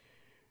like,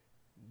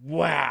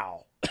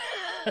 wow.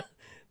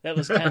 That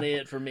was kind of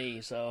it for me,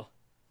 so.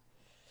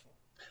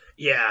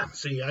 Yeah,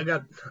 see, I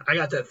got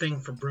that thing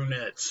for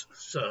brunettes,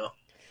 so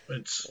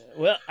it's.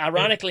 Well,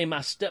 ironically,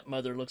 my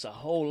stepmother looks a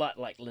whole lot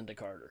like Linda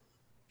Carter.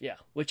 Yeah,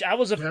 which I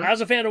was a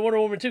fan of Wonder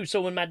Woman too.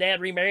 So when my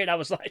dad remarried, I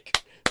was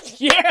like,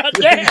 "Yeah,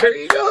 Dad, there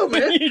you go,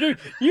 man.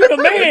 you're the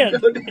man."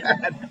 Go,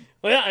 Dad.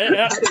 Well,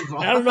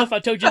 I don't know if I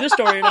told you this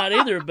story or not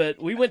either,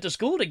 but we went to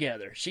school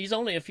together. She's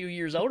only a few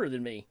years older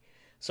than me,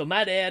 so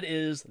my dad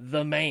is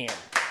the man.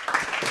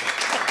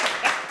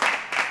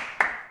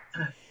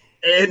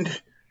 And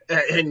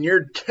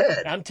you're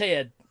Ted. I'm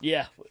Ted.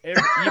 Yeah,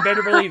 you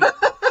better believe it.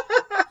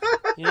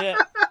 Yeah,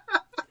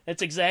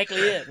 that's exactly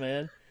it,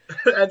 man.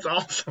 That's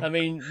awesome. I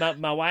mean,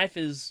 my wife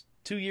is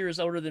 2 years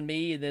older than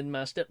me, and then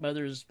my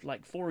stepmother is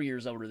like 4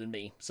 years older than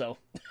me. So,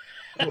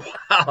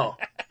 wow.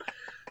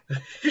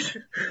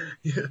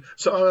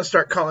 So I'm gonna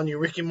start calling you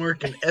Ricky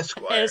Morton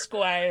Esquire.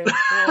 Esquire.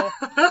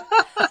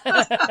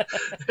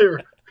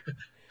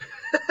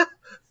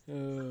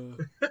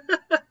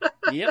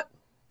 Yep.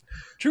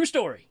 True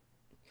story.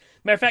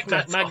 Matter of fact,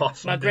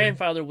 my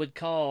grandfather would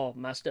call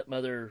my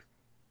stepmother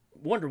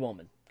Wonder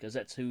Woman, because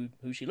that's who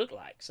she looked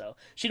like. So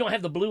she don't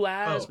have the blue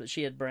eyes, but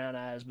she had brown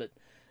eyes, but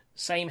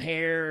same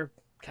hair,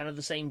 kind of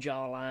the same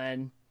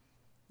jawline.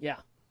 Yeah.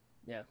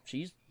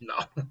 She's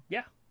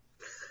yeah.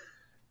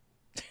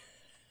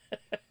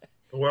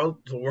 The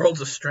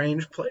world's a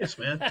strange place,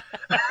 man.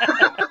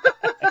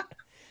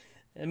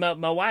 And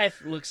my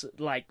wife looks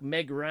like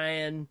Meg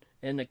Ryan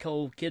and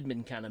Nicole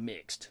Kidman kind of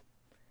mixed.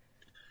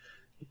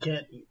 You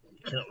can't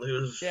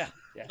lose. Yeah.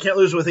 Can't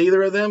lose with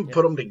either of them. Yeah.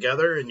 Put them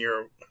together, and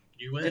you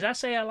win. Did I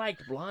say I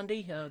liked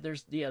Blondie?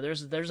 There's a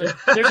type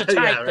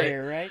yeah, right?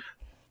 there, right?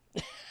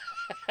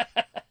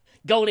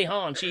 Goldie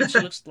Hawn. She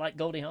looks like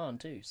Goldie Hawn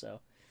too. So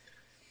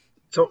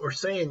what we're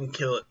saying,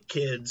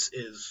 kids,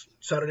 is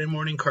Saturday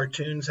morning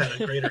cartoons had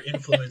a greater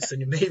influence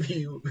than maybe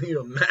you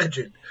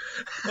imagined.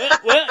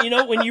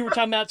 well, when you were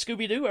talking about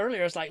Scooby-Doo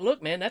earlier, it's like,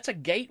 look, man, that's a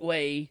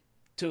gateway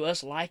to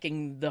us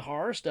liking the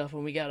horror stuff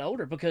when we got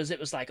older, because it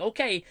was like,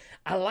 okay,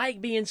 I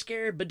like being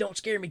scared, but don't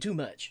scare me too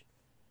much.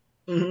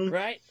 Mm-hmm.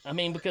 Right? I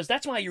mean, because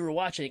that's why you were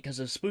watching it, because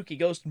of spooky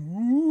ghosts,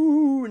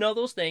 woo, and all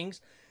those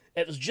things.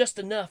 It was just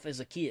enough as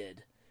a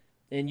kid.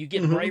 And you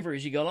get braver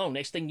as you go along.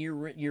 Next thing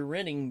you're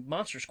renting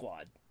Monster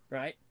Squad,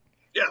 right?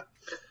 Yeah.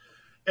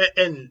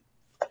 And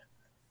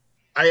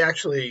I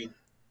actually,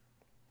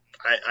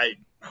 I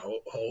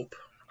hope,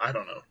 I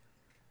don't know,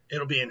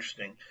 it'll be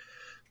interesting.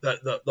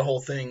 The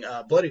whole thing,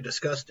 Bloody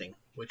Disgusting,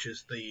 which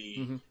is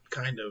the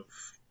kind of,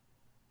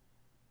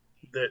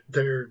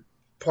 they're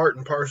part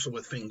and parcel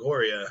with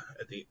Fangoria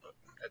at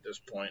this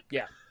point.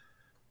 Yeah.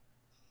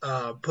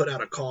 Put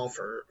out a call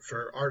for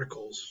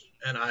articles,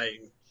 and I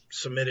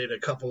submitted a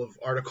couple of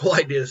article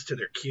ideas to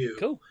their queue.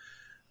 Cool.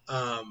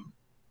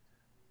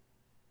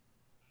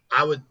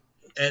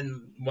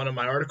 And one of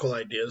my article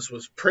ideas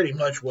was pretty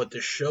much what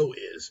this show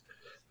is.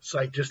 It's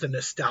like just a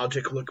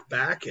nostalgic look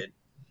back at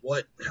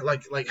what,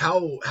 like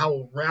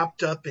how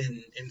wrapped up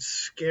in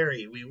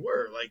scary we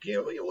were. Like, it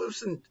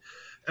wasn't,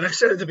 and I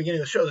said at the beginning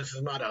of the show, this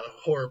is not a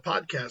horror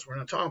podcast. We're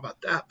not talking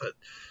about that, but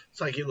it's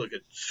like you look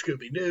at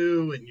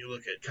Scooby-Doo and you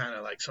look at kind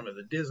of like some of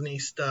the Disney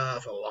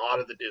stuff, a lot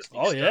of the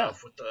Disney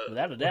stuff with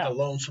the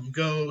lonesome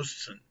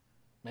ghosts and,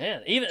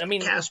 man,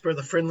 even Casper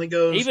the Friendly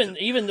Ghost,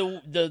 even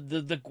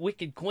the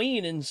Wicked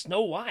Queen and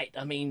Snow White.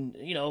 I mean,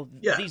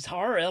 these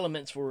horror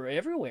elements were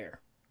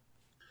everywhere.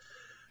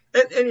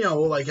 And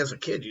like as a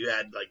kid, you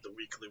had like the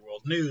Weekly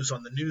World News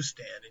on the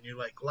newsstand, and you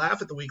like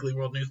laugh at the Weekly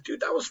World News, dude.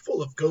 That was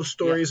full of ghost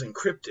stories and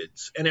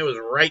cryptids, and it was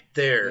right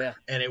there,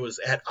 and it was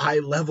at eye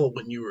level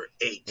when you were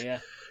 8. Yeah,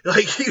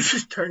 like you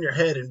just turn your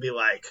head and be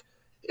like,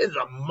 "It's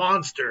a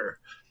monster,"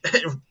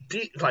 and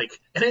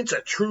it's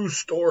a true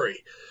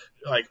story.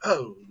 Like,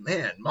 oh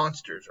man,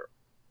 monsters are.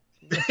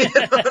 You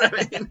know what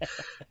I mean?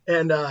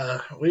 And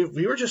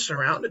we were just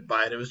surrounded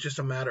by it. It was just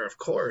a matter of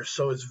course.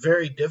 So it's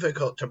very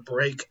difficult to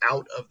break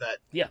out of that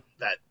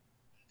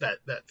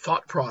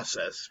thought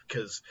process,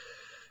 because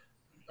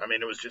I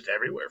mean it was just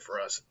everywhere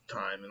for us at the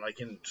time, and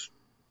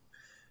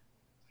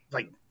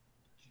like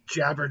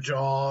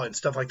Jabberjaw and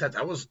stuff like that.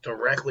 That was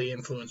directly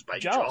influenced by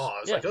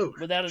Jaws. Yeah, like, oh,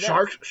 without a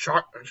doubt.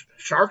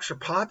 Sharks are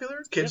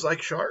popular. Kids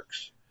like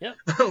sharks. Yeah.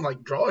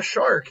 Like, draw a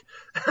shark.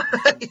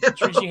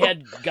 You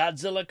had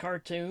Godzilla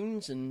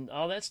cartoons and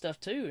all that stuff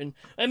too. And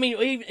I mean,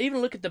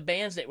 even look at the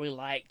bands that we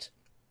liked.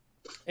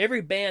 Every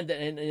band that,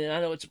 and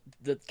I know it's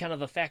the kind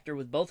of a factor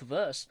with both of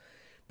us,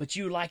 but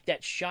you like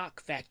that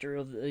shock factor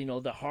of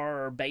the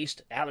horror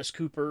based Alice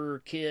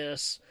Cooper,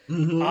 Kiss,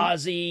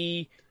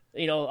 Ozzy,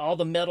 all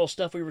the metal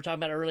stuff we were talking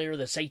about earlier,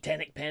 the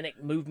Satanic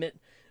Panic movement.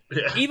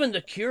 Yeah. Even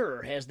The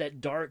Cure has that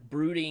dark,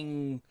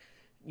 brooding,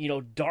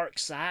 dark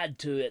side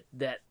to it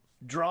that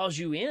draws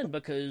you in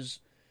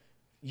because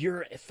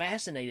you're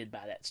fascinated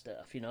by that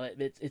stuff.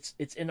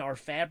 It's in our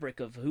fabric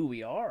of who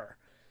we are.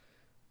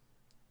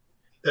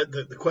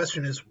 The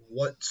question is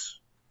what's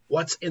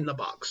in the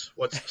box?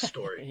 What's the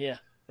story? Yeah,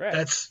 right.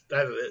 That's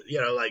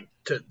like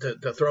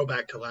to throw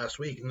back to last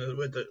week, and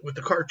with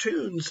the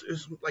cartoons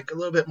is like a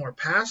little bit more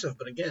passive,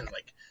 but again,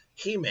 like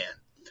He-Man,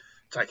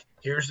 it's like,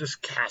 here's this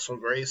Castle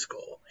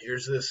Grayskull,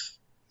 here's this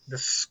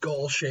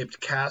skull shaped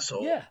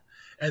castle. Yeah.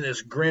 And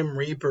this Grim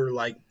Reaper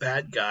like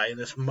bad guy and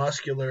this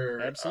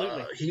muscular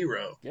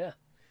hero. Yeah.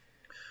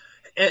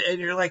 And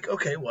you're like,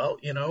 okay, well,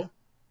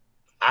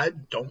 I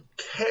don't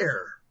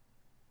care.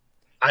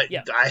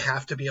 I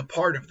have to be a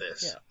part of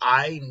this. Yeah.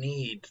 I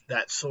need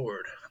that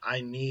sword. I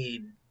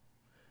need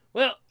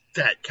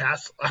that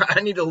castle.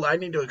 I need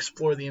to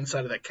explore the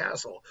inside of that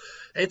castle.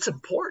 It's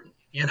important,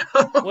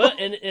 Well,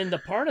 and the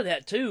part of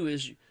that too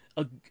is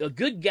a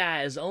good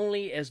guy is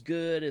only as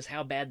good as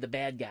how bad the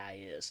bad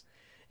guy is.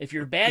 If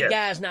your bad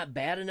guy is not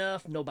bad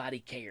enough, nobody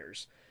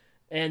cares.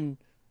 And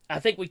I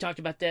think we talked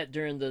about that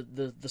during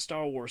the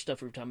Star Wars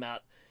stuff we were talking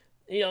about.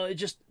 It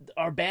just,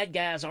 our bad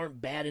guys aren't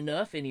bad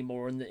enough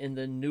anymore in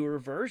the newer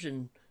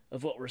version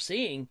of what we're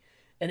seeing,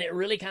 and it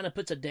really kind of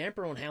puts a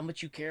damper on how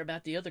much you care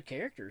about the other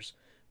characters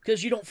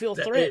because you don't feel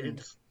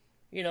threatened.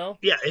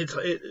 Yeah, it's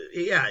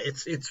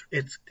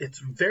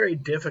very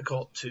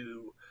difficult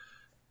to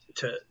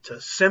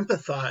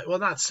sympathize. Well,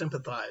 not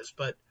sympathize,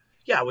 but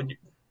yeah,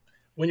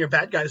 when your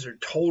bad guys are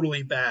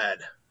totally bad,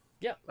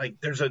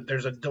 like there's a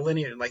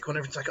delineator, like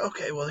whenever it's like,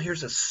 okay, well,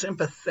 here's a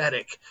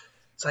sympathetic,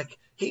 it's like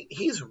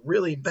he's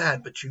really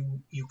bad, but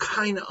you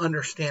kind of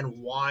understand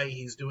why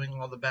he's doing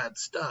all the bad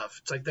stuff.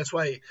 It's like, that's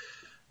why,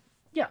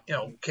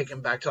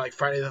 kicking back to like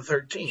Friday the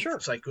 13th, sure.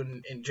 It's like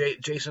when in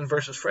Jason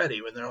versus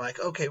Freddy, when they're like,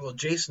 okay, well,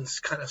 Jason's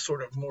kind of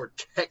sort of more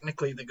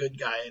technically the good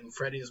guy and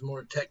Freddy is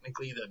more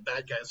technically the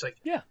bad guy. It's like,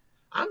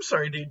 I'm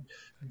sorry, dude.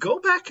 Go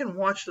back and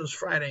watch those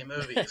Friday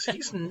movies.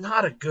 He's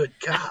not a good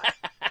guy.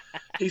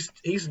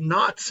 He's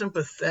not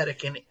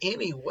sympathetic in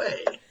any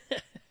way.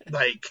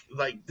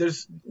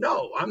 There's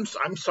no. I'm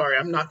sorry.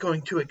 I'm not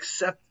going to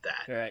accept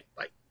that. Right.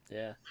 Like,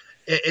 Yeah.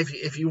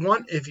 if you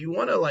want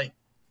to like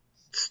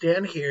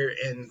stand here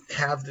and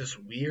have this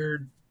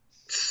weird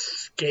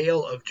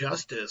scale of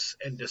justice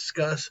and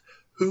discuss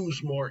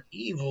who's more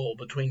evil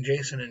between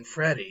Jason and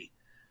Freddy,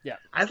 Yeah.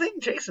 I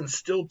think Jason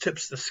still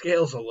tips the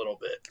scales a little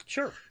bit.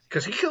 Sure.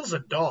 Because he kills a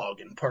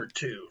dog in part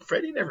 2.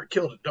 Freddy never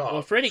killed a dog.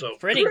 Well, Freddy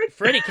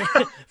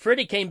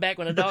came back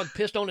when a dog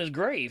pissed on his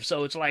grave,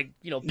 so it's like,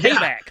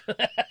 payback.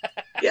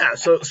 Yeah,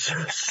 so it's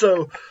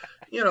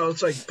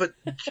like, but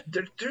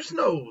there's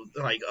no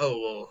like, oh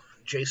well,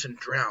 Jason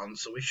drowned,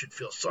 so we should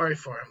feel sorry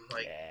for him.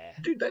 Like,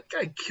 dude, that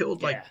guy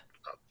killed like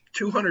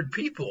 200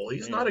 people.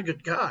 He's not a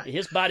good guy.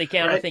 His body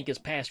count, right? I think, is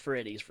past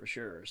Freddy's for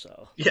sure.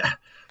 So yeah,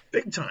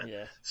 big time.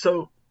 Yeah.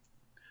 So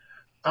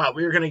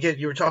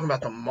you were talking about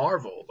the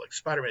Marvel, like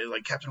Spider-Man,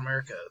 like Captain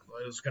America.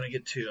 I was gonna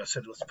get to. I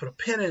said let's put a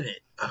pin in it.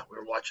 We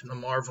were watching the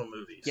Marvel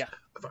movies. Yeah.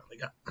 I finally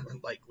got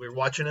we were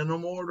watching in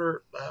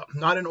order,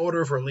 not in order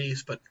of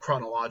release, but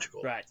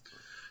chronological. Right.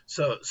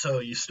 So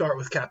you start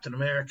with Captain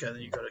America,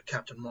 then you go to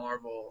Captain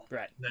Marvel,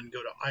 right? Then go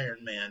to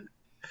Iron Man,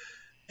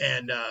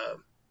 and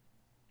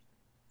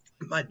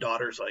my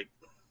daughter's like,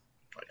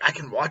 I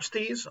can watch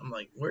these. I'm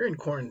like, we're in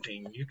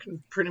quarantine. You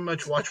can pretty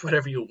much watch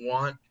whatever you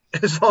want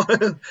as long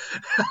as.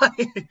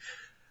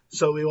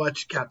 So we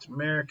watched Captain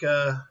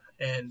America,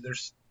 and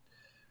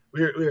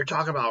we were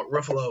talking about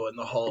Ruffalo and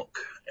the Hulk,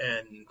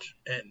 and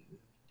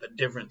the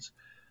difference.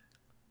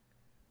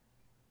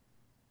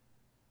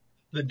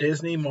 The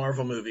Disney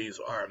Marvel movies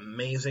are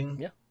amazing.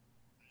 Yeah.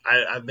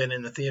 I've been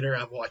in the theater.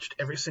 I've watched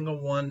every single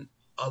one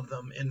of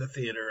them in the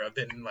theater. I've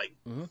been like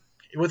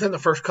within the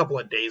first couple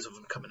of days of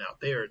them coming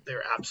out. They're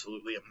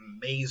absolutely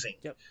amazing.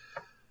 Yep.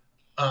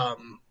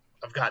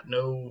 I've got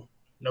no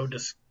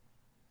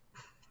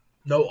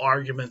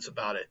arguments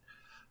about it.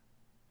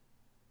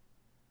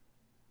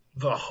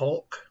 The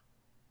Hulk,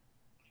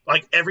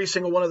 like every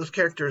single one of those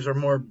characters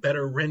are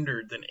better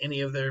rendered than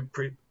any of their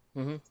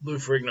Lou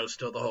Ferrigno's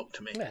still the Hulk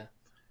to me. Yeah.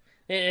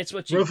 It's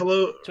what you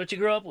grew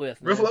up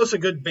with. Man. Ruffalo's a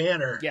good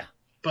banner. Yeah.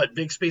 But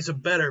Bixby's a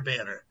better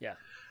banner. Yeah.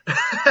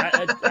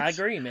 I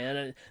agree,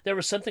 man. There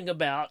was something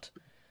about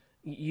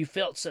you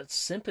felt such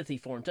sympathy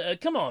for him.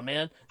 Come on,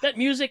 man. That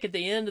music at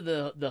the end of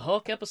the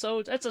Hulk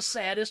episodes, that's the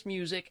saddest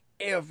music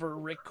ever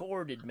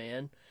recorded,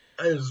 man.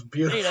 It was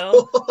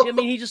beautiful. I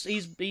mean, he's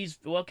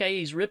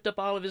ripped up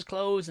all of his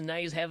clothes and now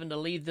he's having to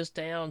leave this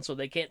town so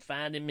they can't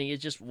find him. He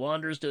just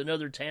wanders to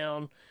another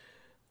town.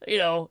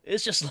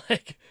 It's just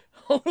like,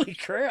 holy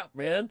crap,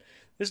 man.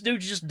 This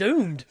dude's just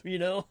doomed,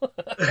 Yeah.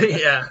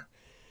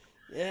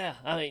 Yeah,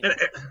 I mean,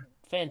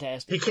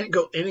 fantastic. He can't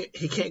go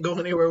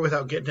anywhere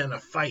without getting in a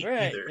fight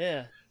either.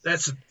 Yeah.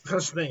 That's the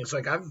thing. It's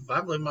like I've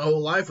lived my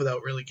whole life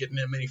without really getting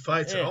in many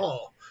fights at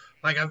all.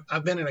 Like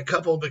I've been in a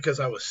couple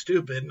because I was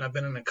stupid, and I've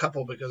been in a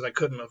couple because I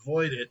couldn't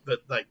avoid it.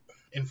 But like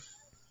in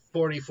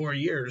 44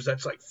 years,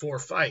 that's like 4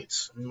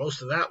 fights. And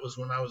most of that was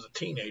when I was a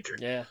teenager.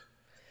 Yeah.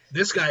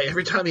 This guy,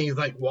 every time he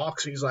like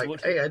walks, he's like,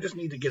 "Hey, I just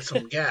need to get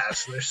some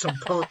gas." And there's some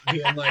punk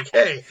being like,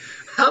 "Hey,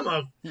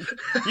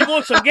 you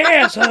want some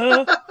gas,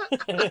 huh?"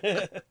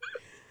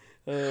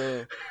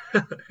 Man,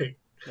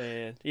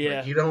 yeah.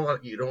 Like, you don't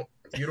want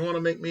to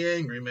make me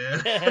angry,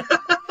 man.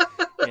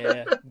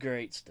 Yeah,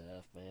 great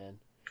stuff, man.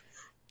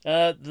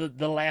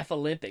 The Laugh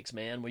Olympics,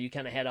 man, where you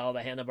kind of had all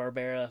the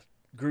Hanna-Barbera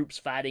groups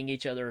fighting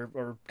each other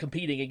or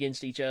competing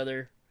against each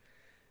other.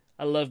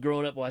 I love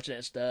growing up watching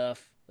that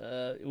stuff.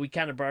 We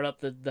kind of brought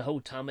up the whole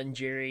Tom and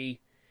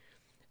Jerry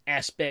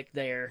aspect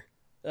there.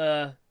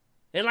 And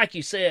like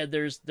you said,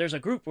 there's a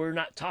group we're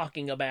not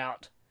talking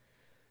about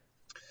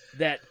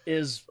that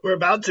is... We're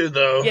about to,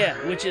 though. Yeah,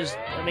 which is,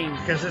 I mean...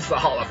 Because it's the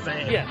Hall of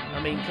Fame. Yeah, I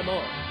mean, come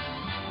on.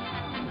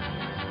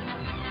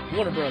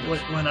 Warner Brothers.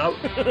 Went out.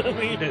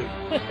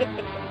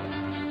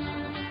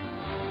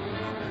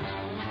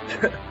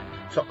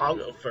 So I'll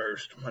go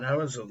first. When I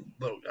was a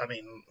little... I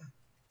mean,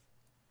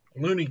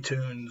 Looney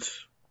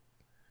Tunes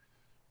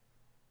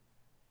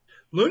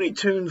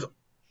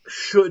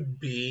should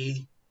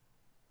be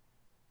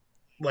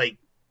like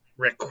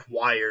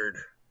required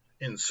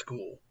in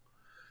school.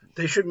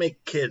 They should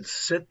make kids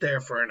sit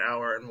there for an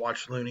hour and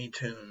watch Looney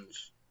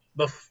Tunes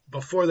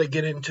before they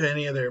get into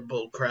any of their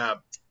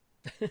bullcrap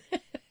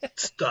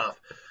stuff.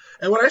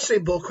 And when I say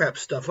bullcrap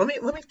stuff, let me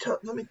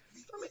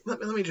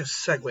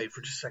just segue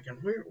for just a second.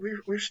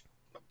 We're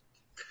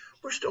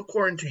still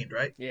quarantined,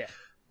 right? Yeah.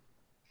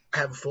 I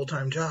have a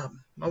full-time job.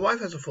 My wife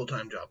has a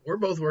full-time job. We're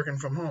both working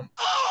from home.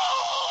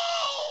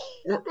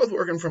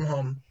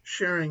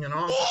 Sharing an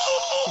office.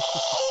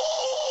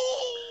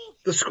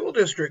 The school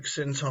district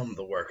sends home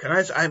the work. And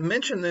I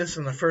mentioned this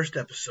in the first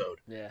episode.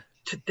 Yeah.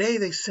 Today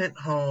they sent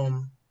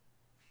home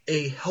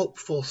a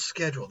helpful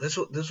schedule. This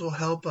will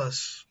help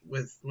us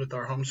with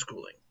our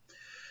homeschooling.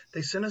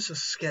 They sent us a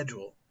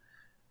schedule.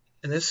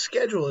 And this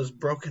schedule is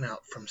broken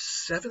out from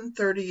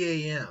 7:30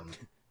 a.m.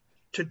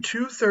 to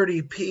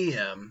 2:30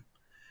 p.m.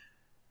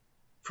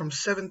 From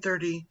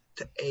 7:30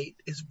 to 8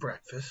 is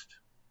breakfast.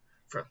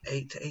 From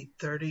 8 to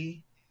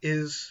 8:30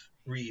 is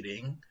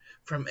reading.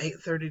 From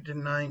 8:30 to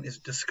 9 is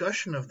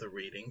discussion of the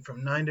reading.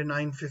 From 9 to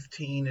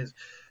 9:15 is,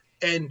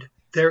 and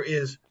there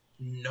is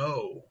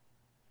no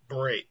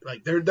break.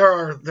 Like there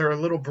are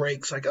little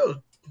breaks. Like,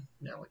 oh,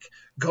 like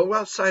go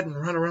outside and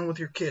run around with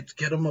your kids.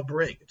 Get them a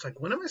break. It's like,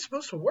 when am I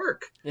supposed to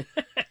work?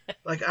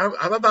 Like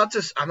I'm about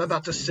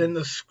to send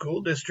the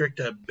school district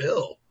a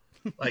bill.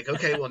 Like,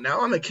 okay, well,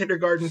 now I'm a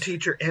kindergarten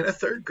teacher and a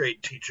third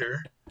grade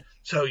teacher,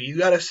 so you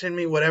got to send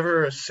me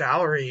whatever a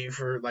salary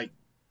for like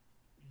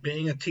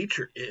being a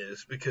teacher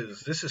is,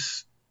 because this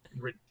is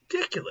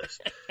ridiculous.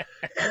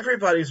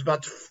 Everybody's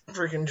about to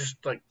freaking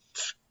just like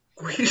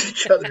squeeze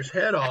each other's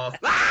head off.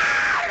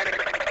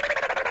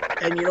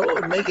 And you know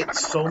what would make it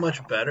so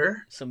much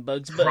better? Some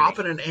Bugs Bunny.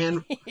 Dropping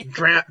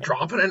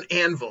an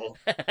anvil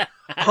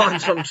on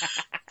some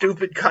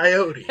stupid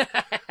coyote.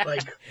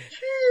 Like,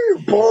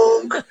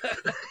 bonk.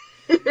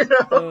 You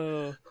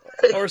know?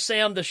 Or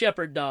Sam the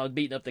shepherd dog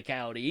beating up the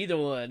coyote. Either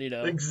one, you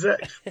know.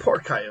 Exactly. Poor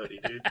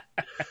coyote, dude.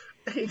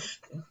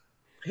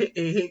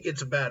 He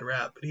gets a bad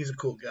rap, but he's a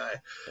cool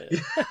guy.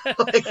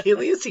 Like, at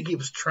least he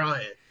keeps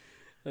trying.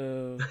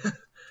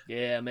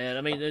 Yeah, man.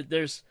 I mean,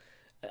 there's...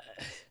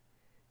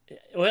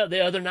 well,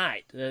 the other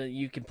night,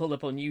 you can pull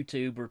up on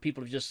YouTube where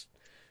people have just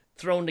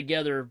thrown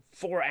together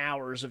 4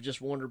 hours of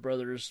just Warner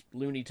Brothers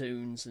Looney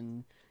Tunes,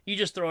 and you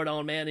just throw it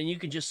on, man, and you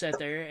can just sit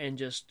there and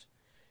just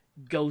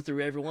go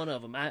through every one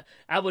of them.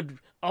 I would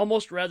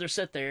almost rather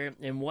sit there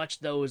and watch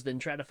those than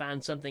try to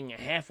find something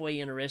halfway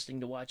interesting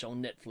to watch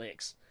on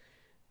Netflix,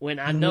 when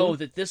I know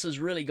that this is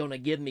really going to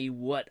give me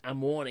what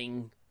I'm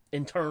wanting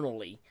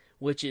internally,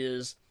 which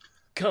is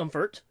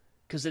comfort,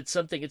 because it's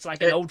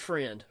like an old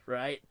friend,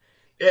 right?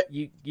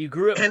 You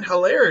grew up and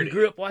hilarity. You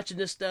grew up watching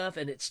this stuff,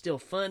 and it's still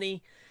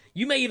funny.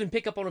 You may even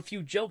pick up on a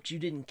few jokes you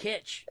didn't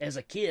catch as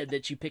a kid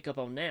that you pick up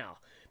on now.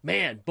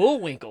 Man,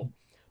 Bullwinkle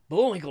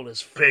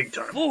is big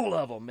time, full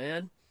of them,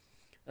 man.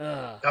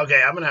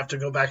 Okay, I'm gonna have to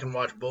go back and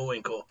watch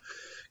Bullwinkle,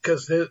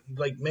 because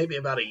like maybe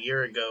about a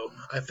year ago,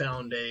 I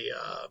found a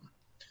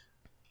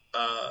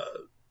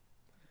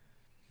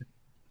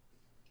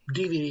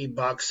DVD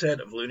box set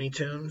of Looney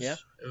Tunes. Yeah.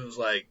 It was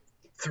like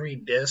 3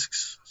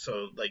 discs,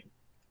 so like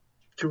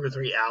 2 or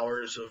 3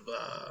 hours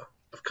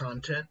of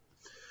content.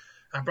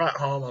 I brought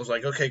home. I was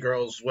like, okay,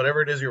 girls,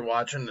 whatever it is you're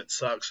watching that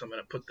sucks, I'm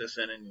gonna put this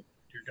in, and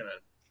you're gonna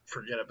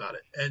forget about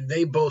it. And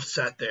they both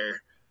sat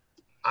there,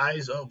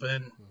 eyes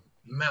open,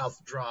 mouth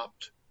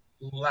dropped,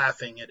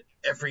 laughing at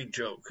every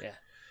joke. Yeah.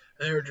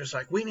 They were just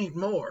like, we need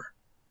more.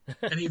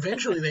 And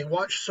eventually they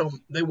watched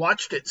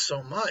it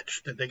so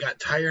much that they got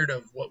tired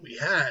of what we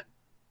had.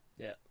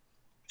 Yeah.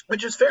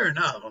 Which is fair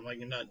enough. I'm like,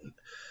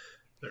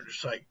 they're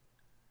just like,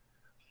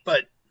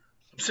 but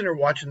I'm sitting there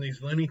watching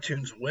these Looney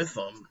Tunes with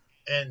them,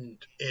 and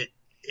it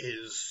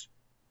is,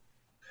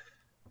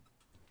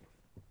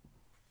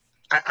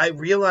 I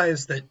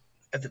realized that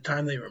at the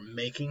time they were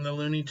making the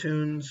Looney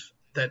Tunes,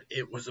 that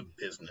it was a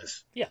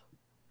business. Yeah.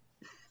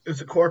 It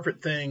was a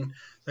corporate thing.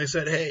 They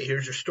said, hey,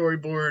 here's your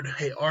storyboard.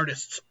 Hey,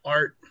 artists,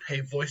 art.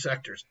 Hey, voice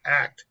actors,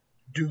 act.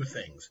 Do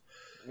things.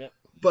 Yep.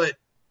 But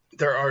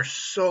there are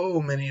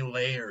so many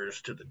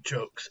layers to the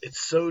jokes. It's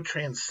so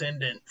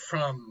transcendent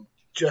from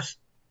just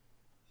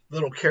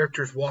little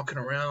characters walking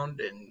around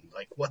and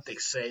like what they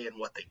say and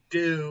what they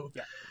do.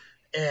 Yeah.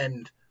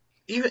 And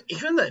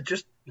even that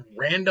just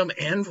random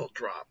anvil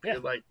drop. Yeah.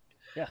 You're like,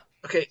 yeah.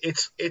 Okay,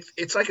 it's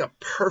like a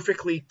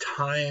perfectly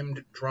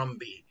timed drum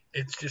beat.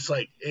 It's just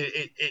like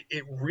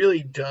it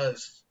really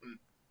does.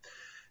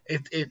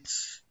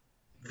 It's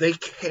they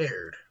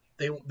cared.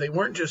 They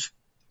weren't just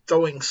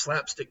throwing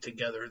slapstick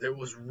together. There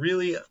was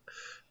really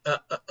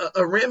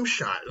a rim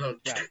shot.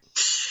 Right.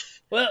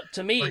 Well,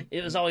 to me,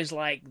 it was always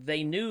like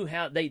they knew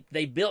how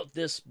they built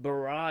this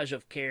barrage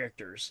of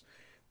characters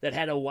that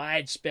had a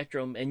wide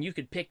spectrum, and you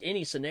could pick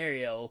any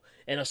scenario,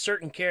 and a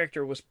certain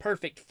character was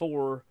perfect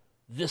for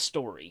this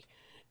story.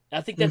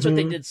 I think that's what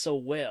they did so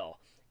well,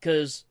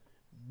 because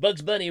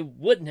Bugs Bunny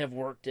wouldn't have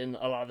worked in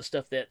a lot of the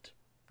stuff that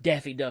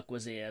Daffy Duck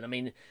was in. I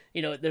mean,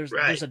 there's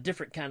a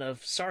different kind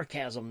of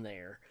sarcasm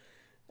there,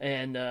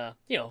 and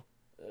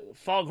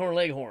Foghorn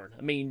Leghorn.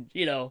 I mean,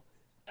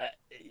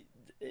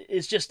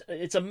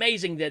 it's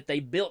amazing that they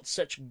built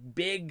such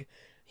big,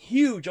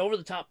 huge,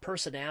 over-the-top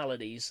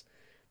personalities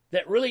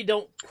that really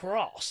don't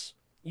cross.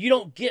 You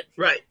don't get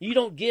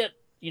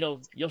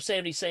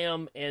Yosemite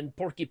Sam and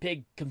Porky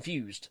Pig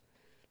confused.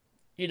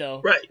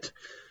 Right.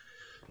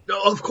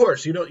 No, of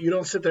course you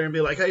don't sit there and be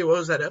like, hey, what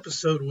was that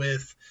episode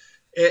with,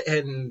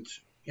 and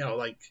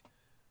like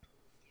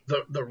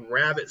the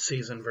rabbit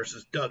season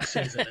versus duck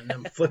season, and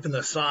them flipping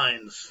the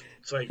signs.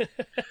 It's like,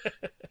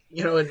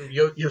 and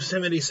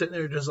Yosemite sitting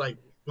there just like,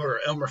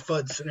 or Elmer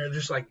Fudd sitting there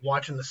just like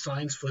watching the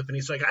signs flip, and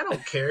he's like, I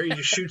don't care. He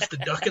just shoots the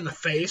duck in the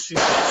face. He's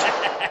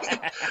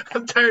like,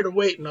 I'm tired of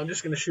waiting. I'm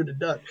just gonna shoot a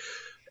duck.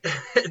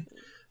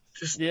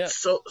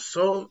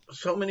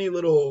 So many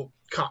little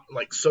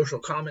social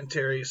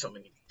commentary, so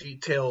many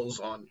details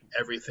on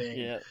everything.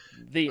 Yeah,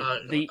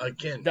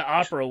 the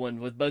opera one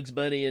with Bugs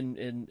Bunny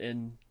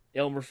and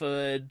Elmer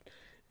Fudd,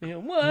 You know,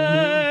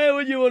 why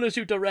would you want to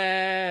shoot a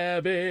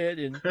rabbit?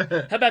 And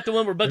how about the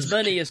one where Bugs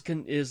Bunny is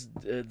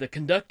the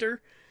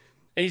conductor,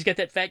 and he's got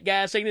that fat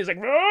guy singing? He's like,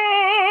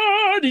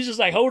 "Ah!" And he's just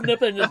like holding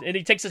up, and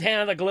he takes his hand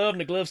out of the glove,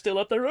 and the glove's still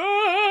up there.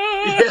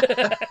 "Ah!"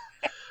 Yeah.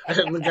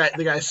 And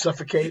the guy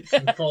suffocates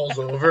and falls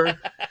over.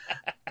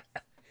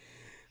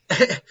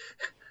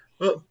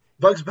 Well,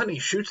 Bugs Bunny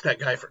shoots that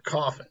guy for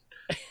coughing.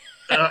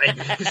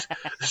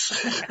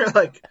 They're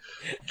like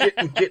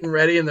getting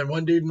ready, and then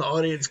one dude in the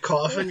audience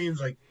coughing. He's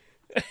like,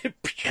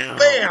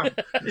 bam!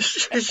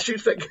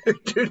 Shoots that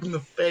dude in the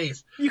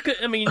face. You could,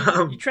 I mean,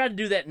 you try to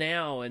do that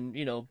now, and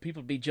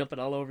people be jumping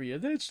all over you.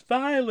 That's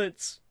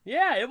violence.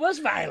 Yeah, it was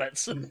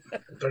violence.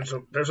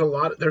 There's a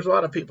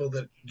lot of people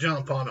that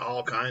jump on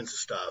all kinds of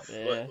stuff.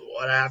 Yeah.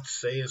 What I have to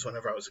say is,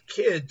 whenever I was a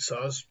kid, so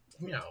I was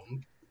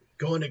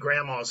going to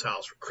grandma's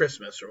house for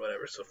Christmas or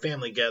whatever, so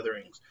family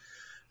gatherings,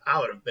 I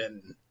would have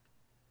been,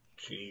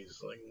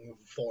 like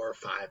 4 or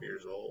 5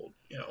 years old.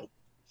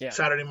 Yeah.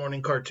 Saturday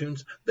morning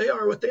cartoons, they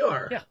are what they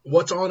are. Yeah.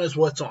 What's on is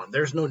what's on.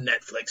 There's no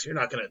Netflix. You're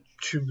not going to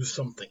choose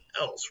something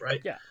else,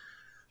 right? Yeah.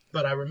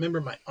 But I remember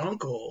my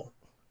uncle,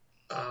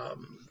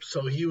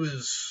 so he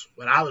was,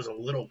 when I was a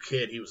little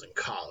kid, he was in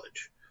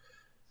college.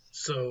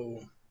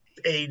 So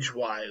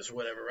age-wise,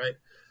 whatever, right?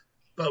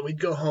 But we'd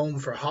go home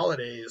for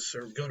holidays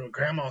or go to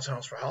grandma's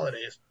house for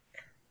holidays.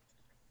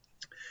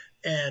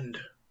 And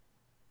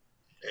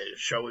a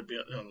show would be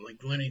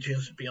like Looney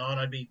Tunes would be on.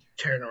 I'd be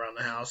tearing around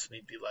the house, and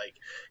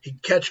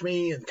he'd catch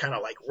me and kind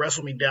of like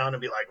wrestle me down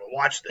and be like, "Well,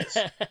 watch this,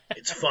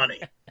 it's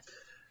funny."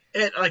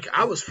 And like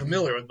I was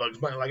familiar with Bugs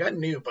Bunny, like I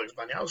knew Bugs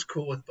Bunny, I was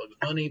cool with Bugs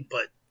Bunny,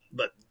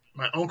 but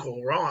my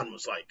uncle Ron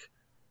was like,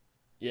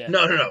 Yeah.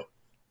 No,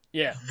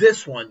 Yeah.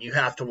 this one you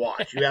have to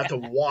watch. You have to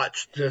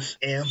watch this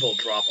anvil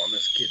drop on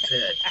this kid's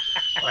head.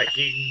 Like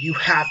you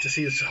have to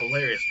see this, is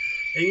hilarious.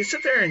 And you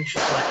sit there and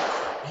just like.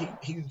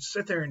 He'd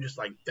sit there and just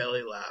like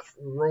belly laugh,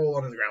 roll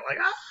on the ground like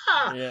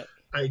ah. Yeah.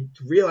 I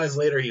realized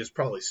later he was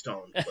probably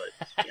stoned, but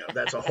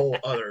that's a whole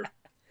other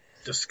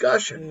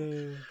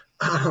discussion.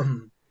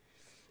 And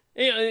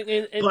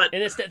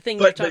it's that thing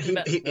you're talking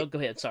about. Go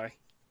ahead. Sorry.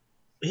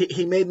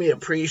 He made me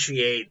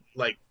appreciate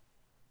like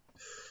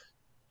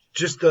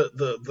just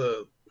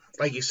the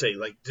like you say,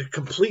 like the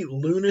complete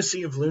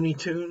lunacy of Looney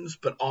Tunes,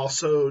 but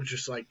also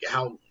just like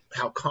how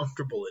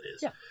comfortable it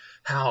is. Yeah.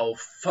 How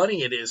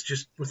funny it is,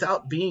 just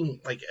without being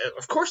like.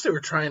 Of course, they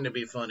were trying to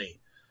be funny,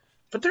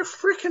 but they're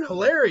freaking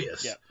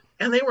hilarious. Yeah.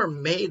 And they were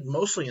made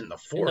mostly in the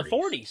 40s. In the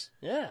 40s,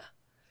 yeah.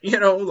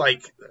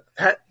 Like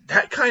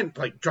that kind,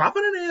 like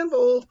dropping an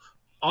anvil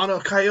on a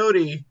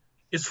coyote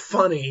is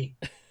funny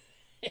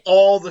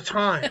all the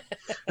time.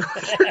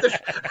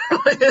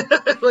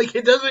 Like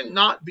it doesn't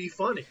not be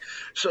funny.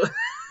 So.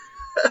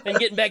 And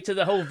getting back to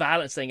the whole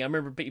violence thing, I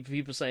remember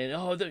people saying,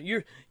 "Oh,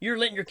 you're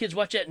letting your kids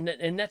watch that,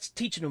 and that's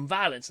teaching them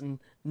violence." And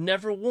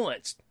never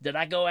once did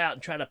I go out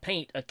and try to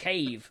paint a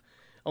cave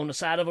on the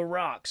side of a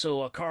rock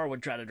so a car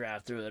would try to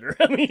drive through it. Or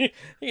I mean,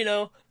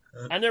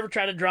 I never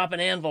tried to drop an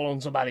anvil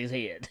on somebody's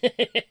head.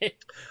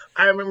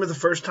 I remember the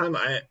first time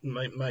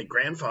my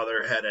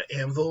grandfather had an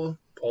anvil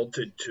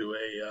bolted to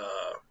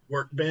a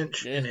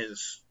workbench in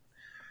his,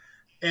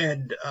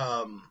 and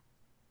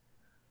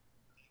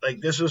like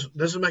this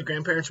was my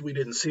grandparents. We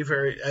didn't see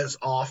as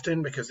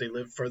often because they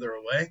lived further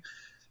away.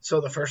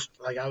 So the first,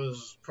 like I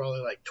was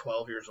probably like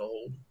 12 years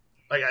old.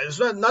 Like it's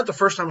not the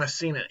first time I've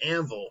seen an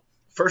anvil.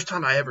 First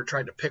time I ever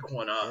tried to pick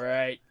one up.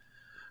 Right.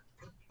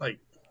 Like.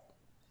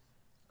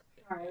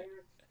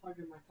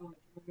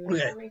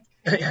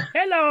 Okay.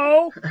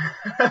 Hello.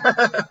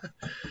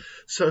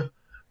 So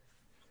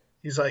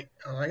he's like,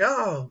 I'm like,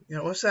 oh,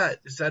 what's that?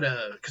 Is that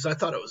because I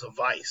thought it was a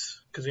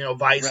vice. Because,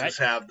 vices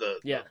have the.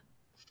 Yeah.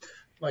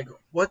 Like,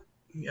 what,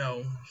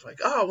 it's like,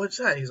 oh, what's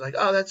that? He's like,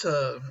 oh, that's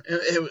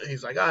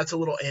he's like, oh, it's a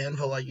little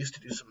anvil. I used to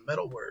do some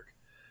metal work.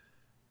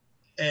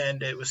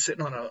 And it was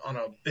sitting on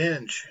a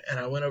bench. And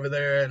I went over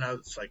there and I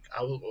was like,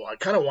 I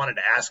kind of wanted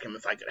to ask him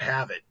if I could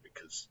have it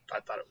because I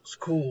thought it was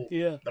cool.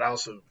 Yeah. But I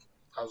was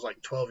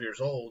like 12 years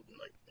old. And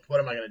like, what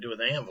am I going to do with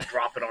an anvil?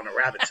 Drop it on a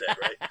rabbit's head,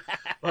 right?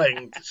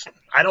 Like,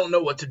 I don't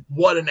know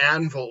what an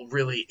anvil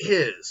really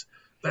is.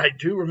 But I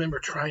do remember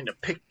trying to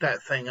pick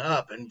that thing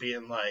up and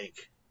being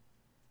like,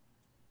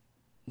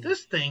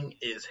 this thing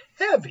is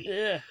heavy.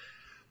 Yeah.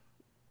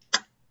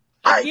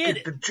 I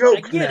get the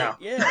joke now.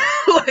 Yeah.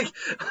 like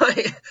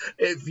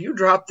if you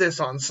drop this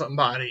on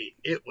somebody,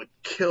 it would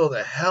kill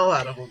the hell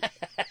out of them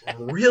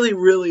really,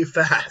 really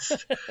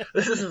fast.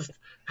 This is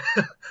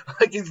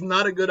like it's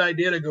not a good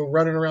idea to go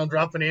running around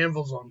dropping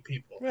anvils on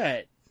people.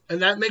 Right.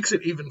 And that makes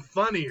it even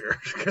funnier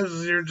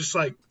because you're just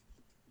like,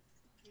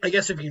 I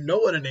guess if you know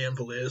what an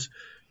anvil is,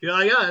 you're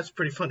like, yeah, that's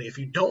pretty funny. If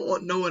you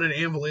don't know what an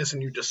anvil is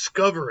and you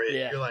discover it,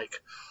 you're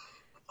like,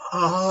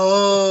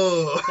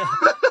 oh.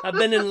 I've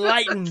been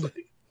enlightened.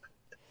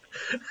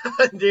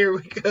 There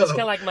we go. It's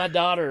kind of like my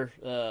daughter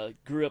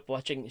grew up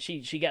watching.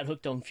 She got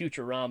hooked on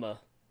Futurama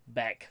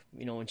back,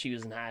 when she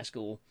was in high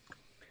school.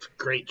 It's a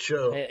great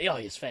show. Oh,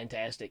 it's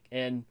fantastic.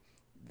 And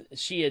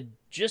she had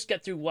just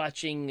got through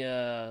watching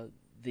the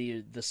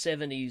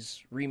 70s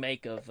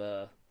remake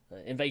of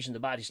Invasion of the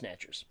Body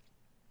Snatchers,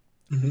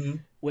 Mm-hmm.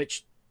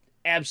 which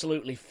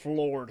absolutely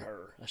floored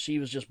her. She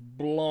was just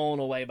blown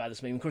away by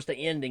this movie. Of course, the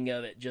ending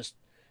of it just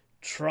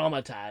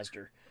traumatized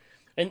her.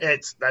 And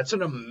That's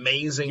an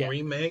amazing Yeah.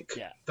 remake.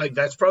 Yeah. Like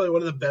that's probably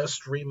one of the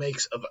best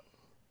remakes of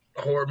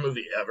a horror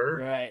movie ever.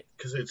 right,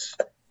 Because it's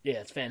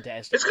it's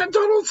fantastic. It's got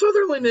Donald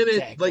Sutherland in it,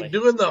 Exactly. like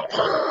doing the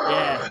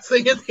Yeah.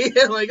 thing at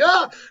the end, like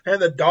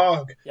and the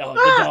dog. Oh,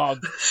 the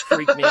dog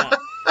freaked me out.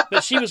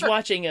 But she was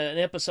watching an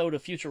episode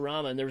of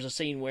Futurama, and there was a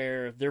scene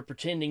where they're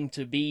pretending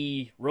to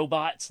be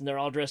robots, and they're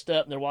all dressed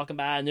up, and they're walking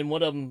by, and then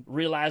one of them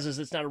realizes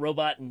it's not a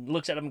robot and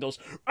looks at them and goes,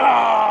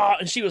 "Ah!"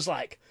 And she was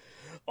like,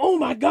 "Oh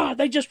my God,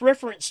 they just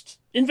referenced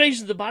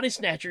Invasion of the Body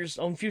Snatchers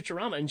on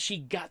Futurama," and she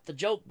got the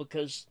joke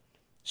because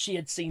she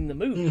had seen the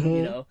movie,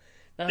 you know.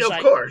 And I was Of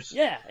like, course.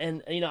 yeah,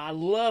 and I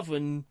love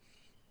when,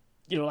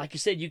 like you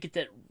said, you get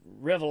that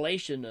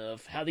revelation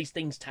of how these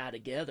things tie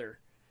together.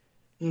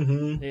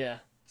 Mm-hmm. Yeah.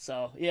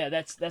 So yeah,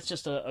 that's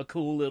just a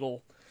cool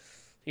little,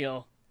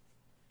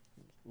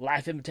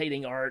 life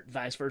imitating art,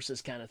 vice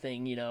versa kind of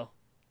thing.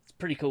 It's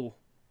pretty cool.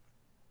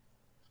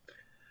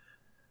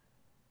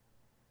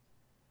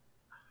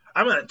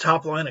 I'm going to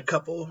top line a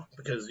couple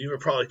because you were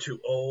probably too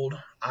old.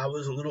 I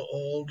was a little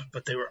old,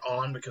 but they were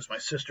on because my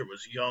sister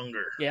was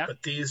younger. Yeah.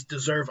 But these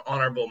deserve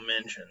honorable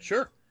mentions.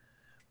 Sure.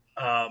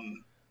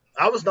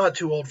 I was not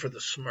too old for the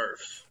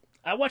Smurfs.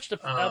 I watched a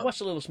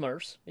little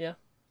Smurfs. Yeah.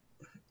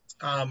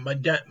 My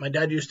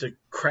dad used to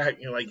crack,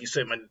 like you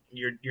said,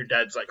 your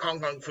dad's like Hong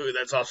Kong food.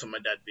 That's awesome. My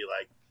dad'd be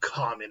like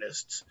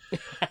communists,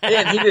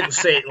 and he didn't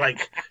say it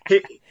like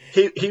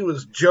he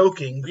was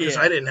joking because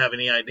Yeah. I didn't have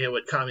any idea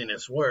what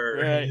communists were.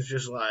 Right.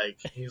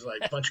 He's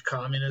like bunch of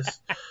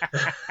communists,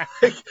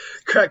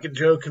 crack a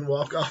joke and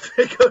walk off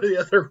and go to the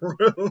other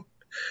room.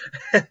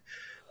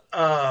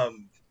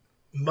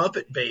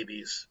 Muppet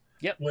Babies,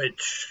 Yep.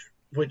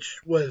 which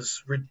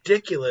was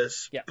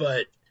ridiculous, Yep.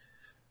 but.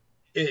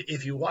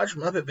 If you watch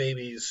Muppet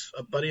Babies,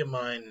 a buddy of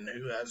mine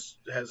who has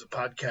a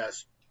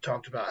podcast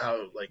talked about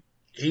how like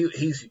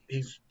he's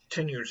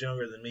 10 years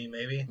younger than me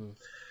maybe, and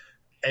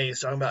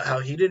he's talking about how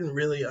he didn't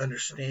really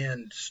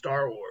understand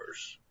Star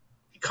Wars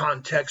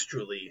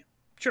contextually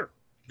Sure.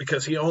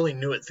 because he only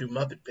knew it through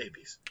Muppet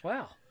Babies,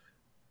 Wow.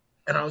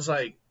 and I was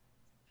like,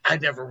 I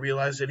never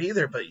realized it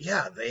either, but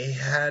yeah, they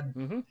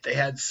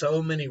had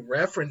so many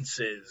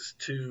references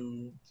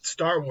to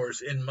Star Wars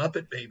in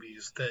Muppet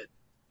Babies that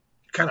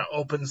kind of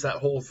opens that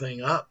whole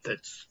thing up.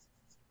 That's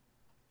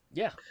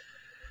Yeah.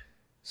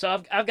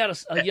 So I've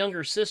got a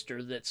younger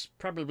sister that's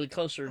probably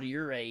closer to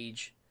your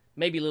age,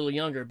 maybe a little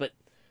younger, but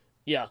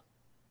yeah,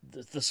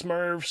 the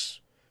Smurfs.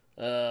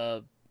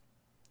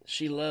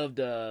 She loved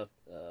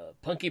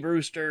Punky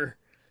Brewster,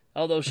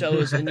 all those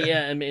shows, and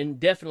yeah, I mean,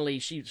 definitely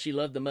she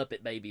loved the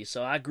Muppet Babies.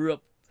 So I grew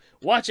up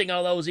watching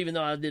all those, even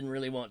though I didn't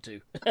really want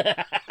to.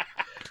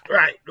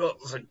 right. Well,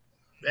 it's like,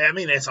 I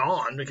mean, it's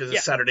on because it's Yeah.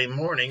 Saturday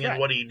morning, and Right.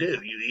 what do?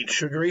 You eat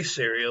sugary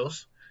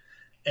cereals,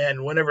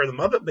 and whenever the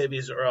Muppet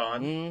Babies are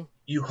on,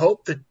 you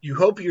hope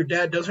your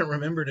dad doesn't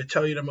remember to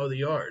tell you to mow the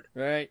yard,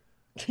 Right.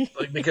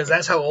 like because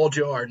that's how old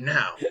you are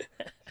now.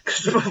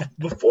 'Cause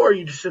before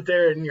you just sit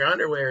there in your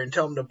underwear and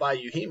tell him to buy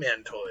you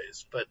He-Man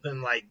toys, but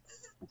then like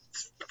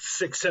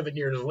 6-7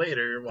 years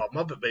later, while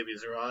Muppet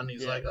Babies are on,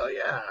 he's Yeah. like, oh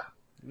yeah.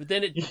 But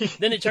then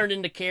it turned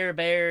into Care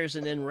Bears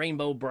and then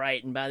Rainbow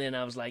Bright, and by then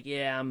I was like,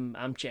 yeah,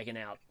 I'm checking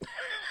out.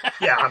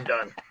 Yeah, I'm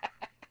done.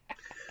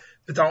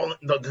 But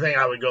the thing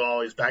I would go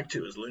always back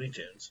to is Looney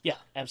Tunes. Yeah,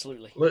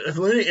 absolutely.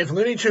 If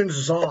Looney Tunes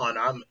is on,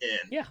 I'm in.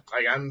 Yeah.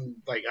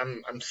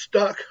 I'm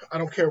stuck. I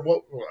don't care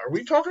what. Are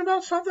we talking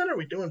about something? Are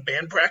we doing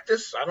band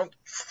practice? I don't.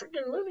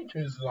 Freaking Looney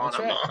Tunes is on. That's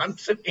right. I'm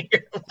sitting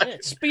here. Yeah, Like,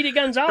 it's Speedy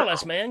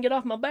Gonzales, man, get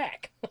off my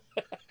back.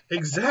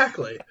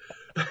 exactly.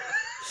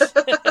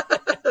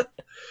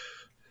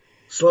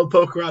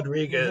 Slowpoke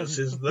Rodriguez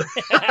is the.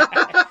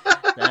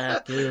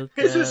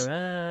 It's just-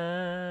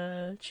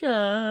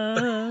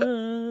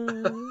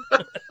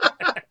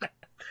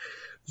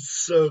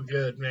 So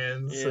good,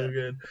 man. So Yeah.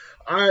 good.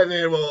 All right,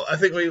 man. Well, I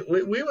think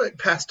we went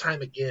past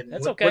time again.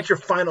 That's okay. What's your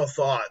final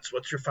thoughts?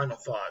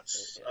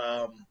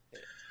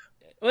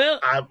 Well,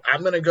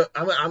 I'm gonna go.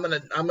 I'm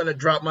gonna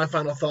drop my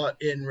final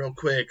thought in real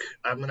quick.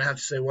 I'm gonna have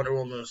to say Wonder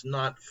Woman was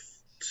not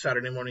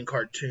Saturday morning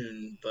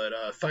cartoon, but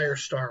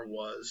Firestar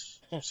was.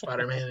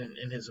 Spider-Man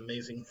and his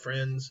amazing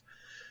friends.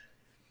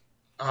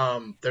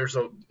 There's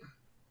a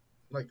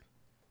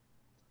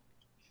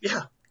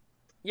yeah.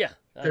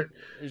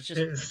 it's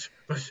just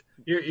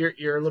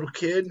You're a little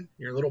kid,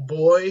 you're a little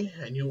boy,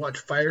 and you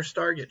watch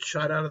Firestar get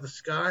shot out of the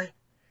sky.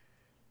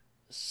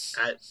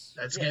 That's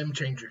yeah. game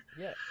changer.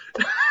 Yeah,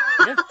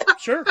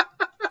 sure.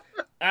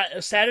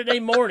 Saturday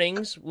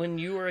mornings when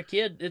you were a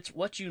kid, it's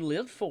what you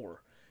lived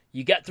for.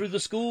 You got through the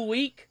school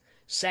week.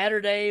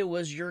 Saturday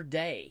was your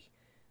day,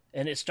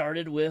 and it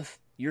started with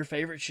your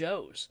favorite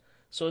shows.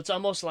 So it's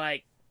almost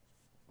like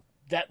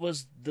that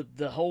was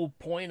the whole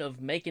point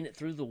of making it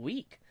through the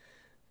week.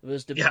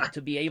 Was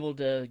to be able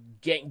to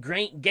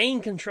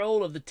gain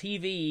control of the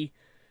TV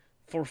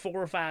for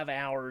 4 or 5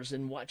 hours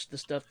and watch the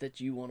stuff that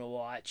you want to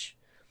watch.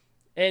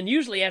 And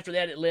usually after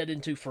that,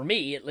 for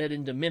me, it led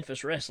into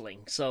Memphis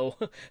wrestling. So,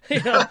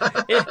 you know,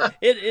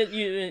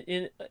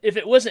 if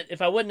I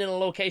wasn't in a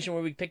location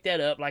where we picked that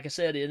up, like I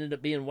said, it ended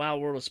up being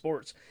Wild World of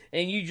Sports.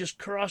 And you just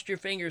crossed your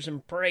fingers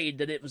and prayed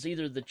that it was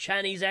either the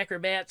Chinese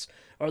Acrobats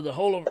or the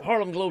Harlem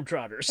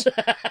Globetrotters.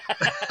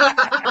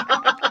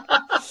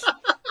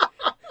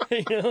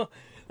 You know,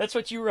 that's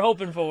what you were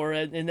hoping for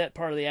in that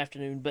part of the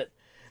afternoon. But,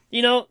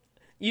 you know,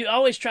 you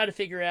always try to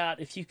figure out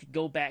if you could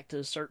go back to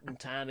a certain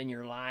time in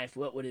your life,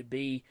 what would it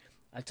be?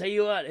 I tell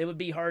you what, it would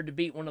be hard to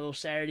beat one of those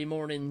Saturday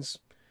mornings,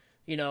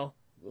 you know,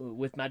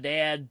 with my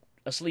dad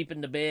asleep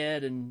in the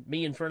bed and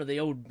me in front of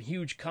the old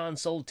huge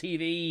console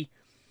TV.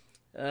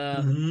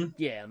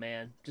 Yeah,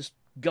 man, just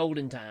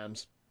golden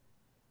times.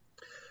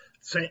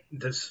 Same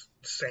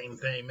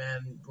thing,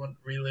 man.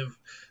 Relive.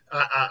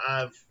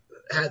 I've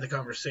had the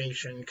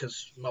conversation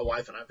because my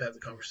wife and I've had the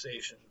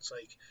conversation. It's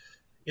like,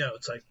 you know,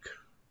 it's like,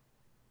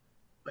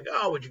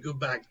 oh, would you go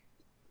back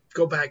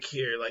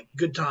here? Like,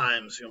 good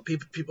times, you know,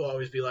 people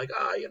always be like,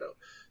 you know,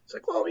 it's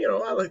like, well, you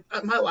know,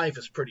 my life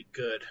is pretty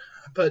good,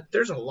 but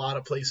there's a lot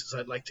of places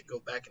I'd like to go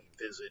back and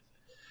visit.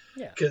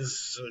 Yeah.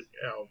 Because, you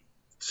know,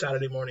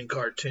 Saturday morning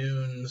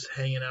cartoons,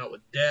 hanging out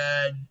with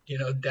Dad, you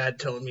know, Dad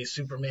telling me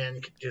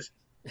Superman could just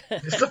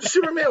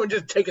Superman would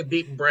just take a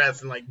deep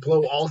breath and like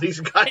blow all these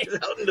guys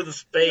out into the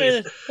space.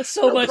 Man, that's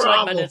so no much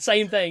problem. Like my dad,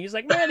 same thing. He's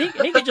like, man,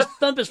 he could just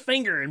thump his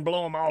finger and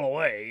blow them all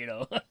away, you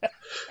know.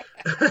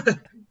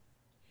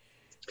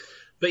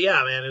 But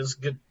yeah, man, it was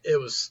good. It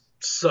was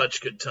such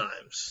good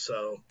times.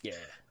 So yeah,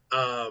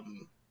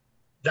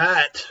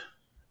 that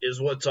is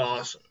what's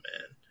awesome,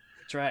 man.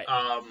 That's right.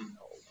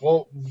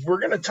 Well, we're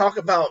gonna talk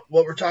about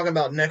what we're talking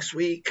about next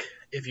week.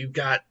 If you've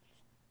got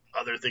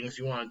other things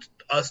you want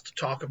us to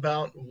talk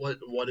about,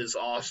 what is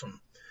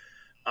awesome.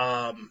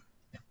 Thank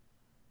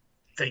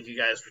you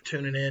guys for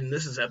tuning in.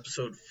 This is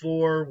episode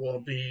 4.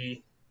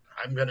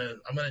 I'm gonna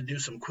do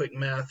some quick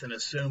math and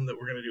assume that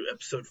we're gonna do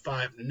episode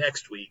 5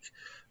 next week.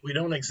 We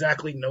don't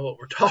exactly know what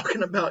we're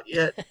talking about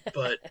yet,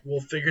 but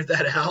we'll figure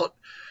that out,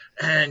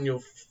 and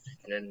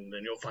then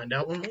you'll find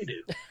out when we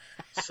do.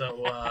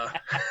 So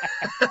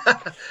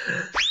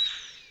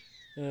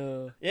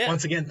yeah.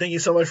 Once again, thank you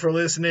so much for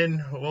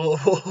listening.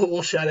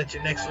 We'll shout at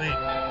you next week.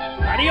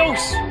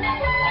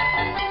 Adios.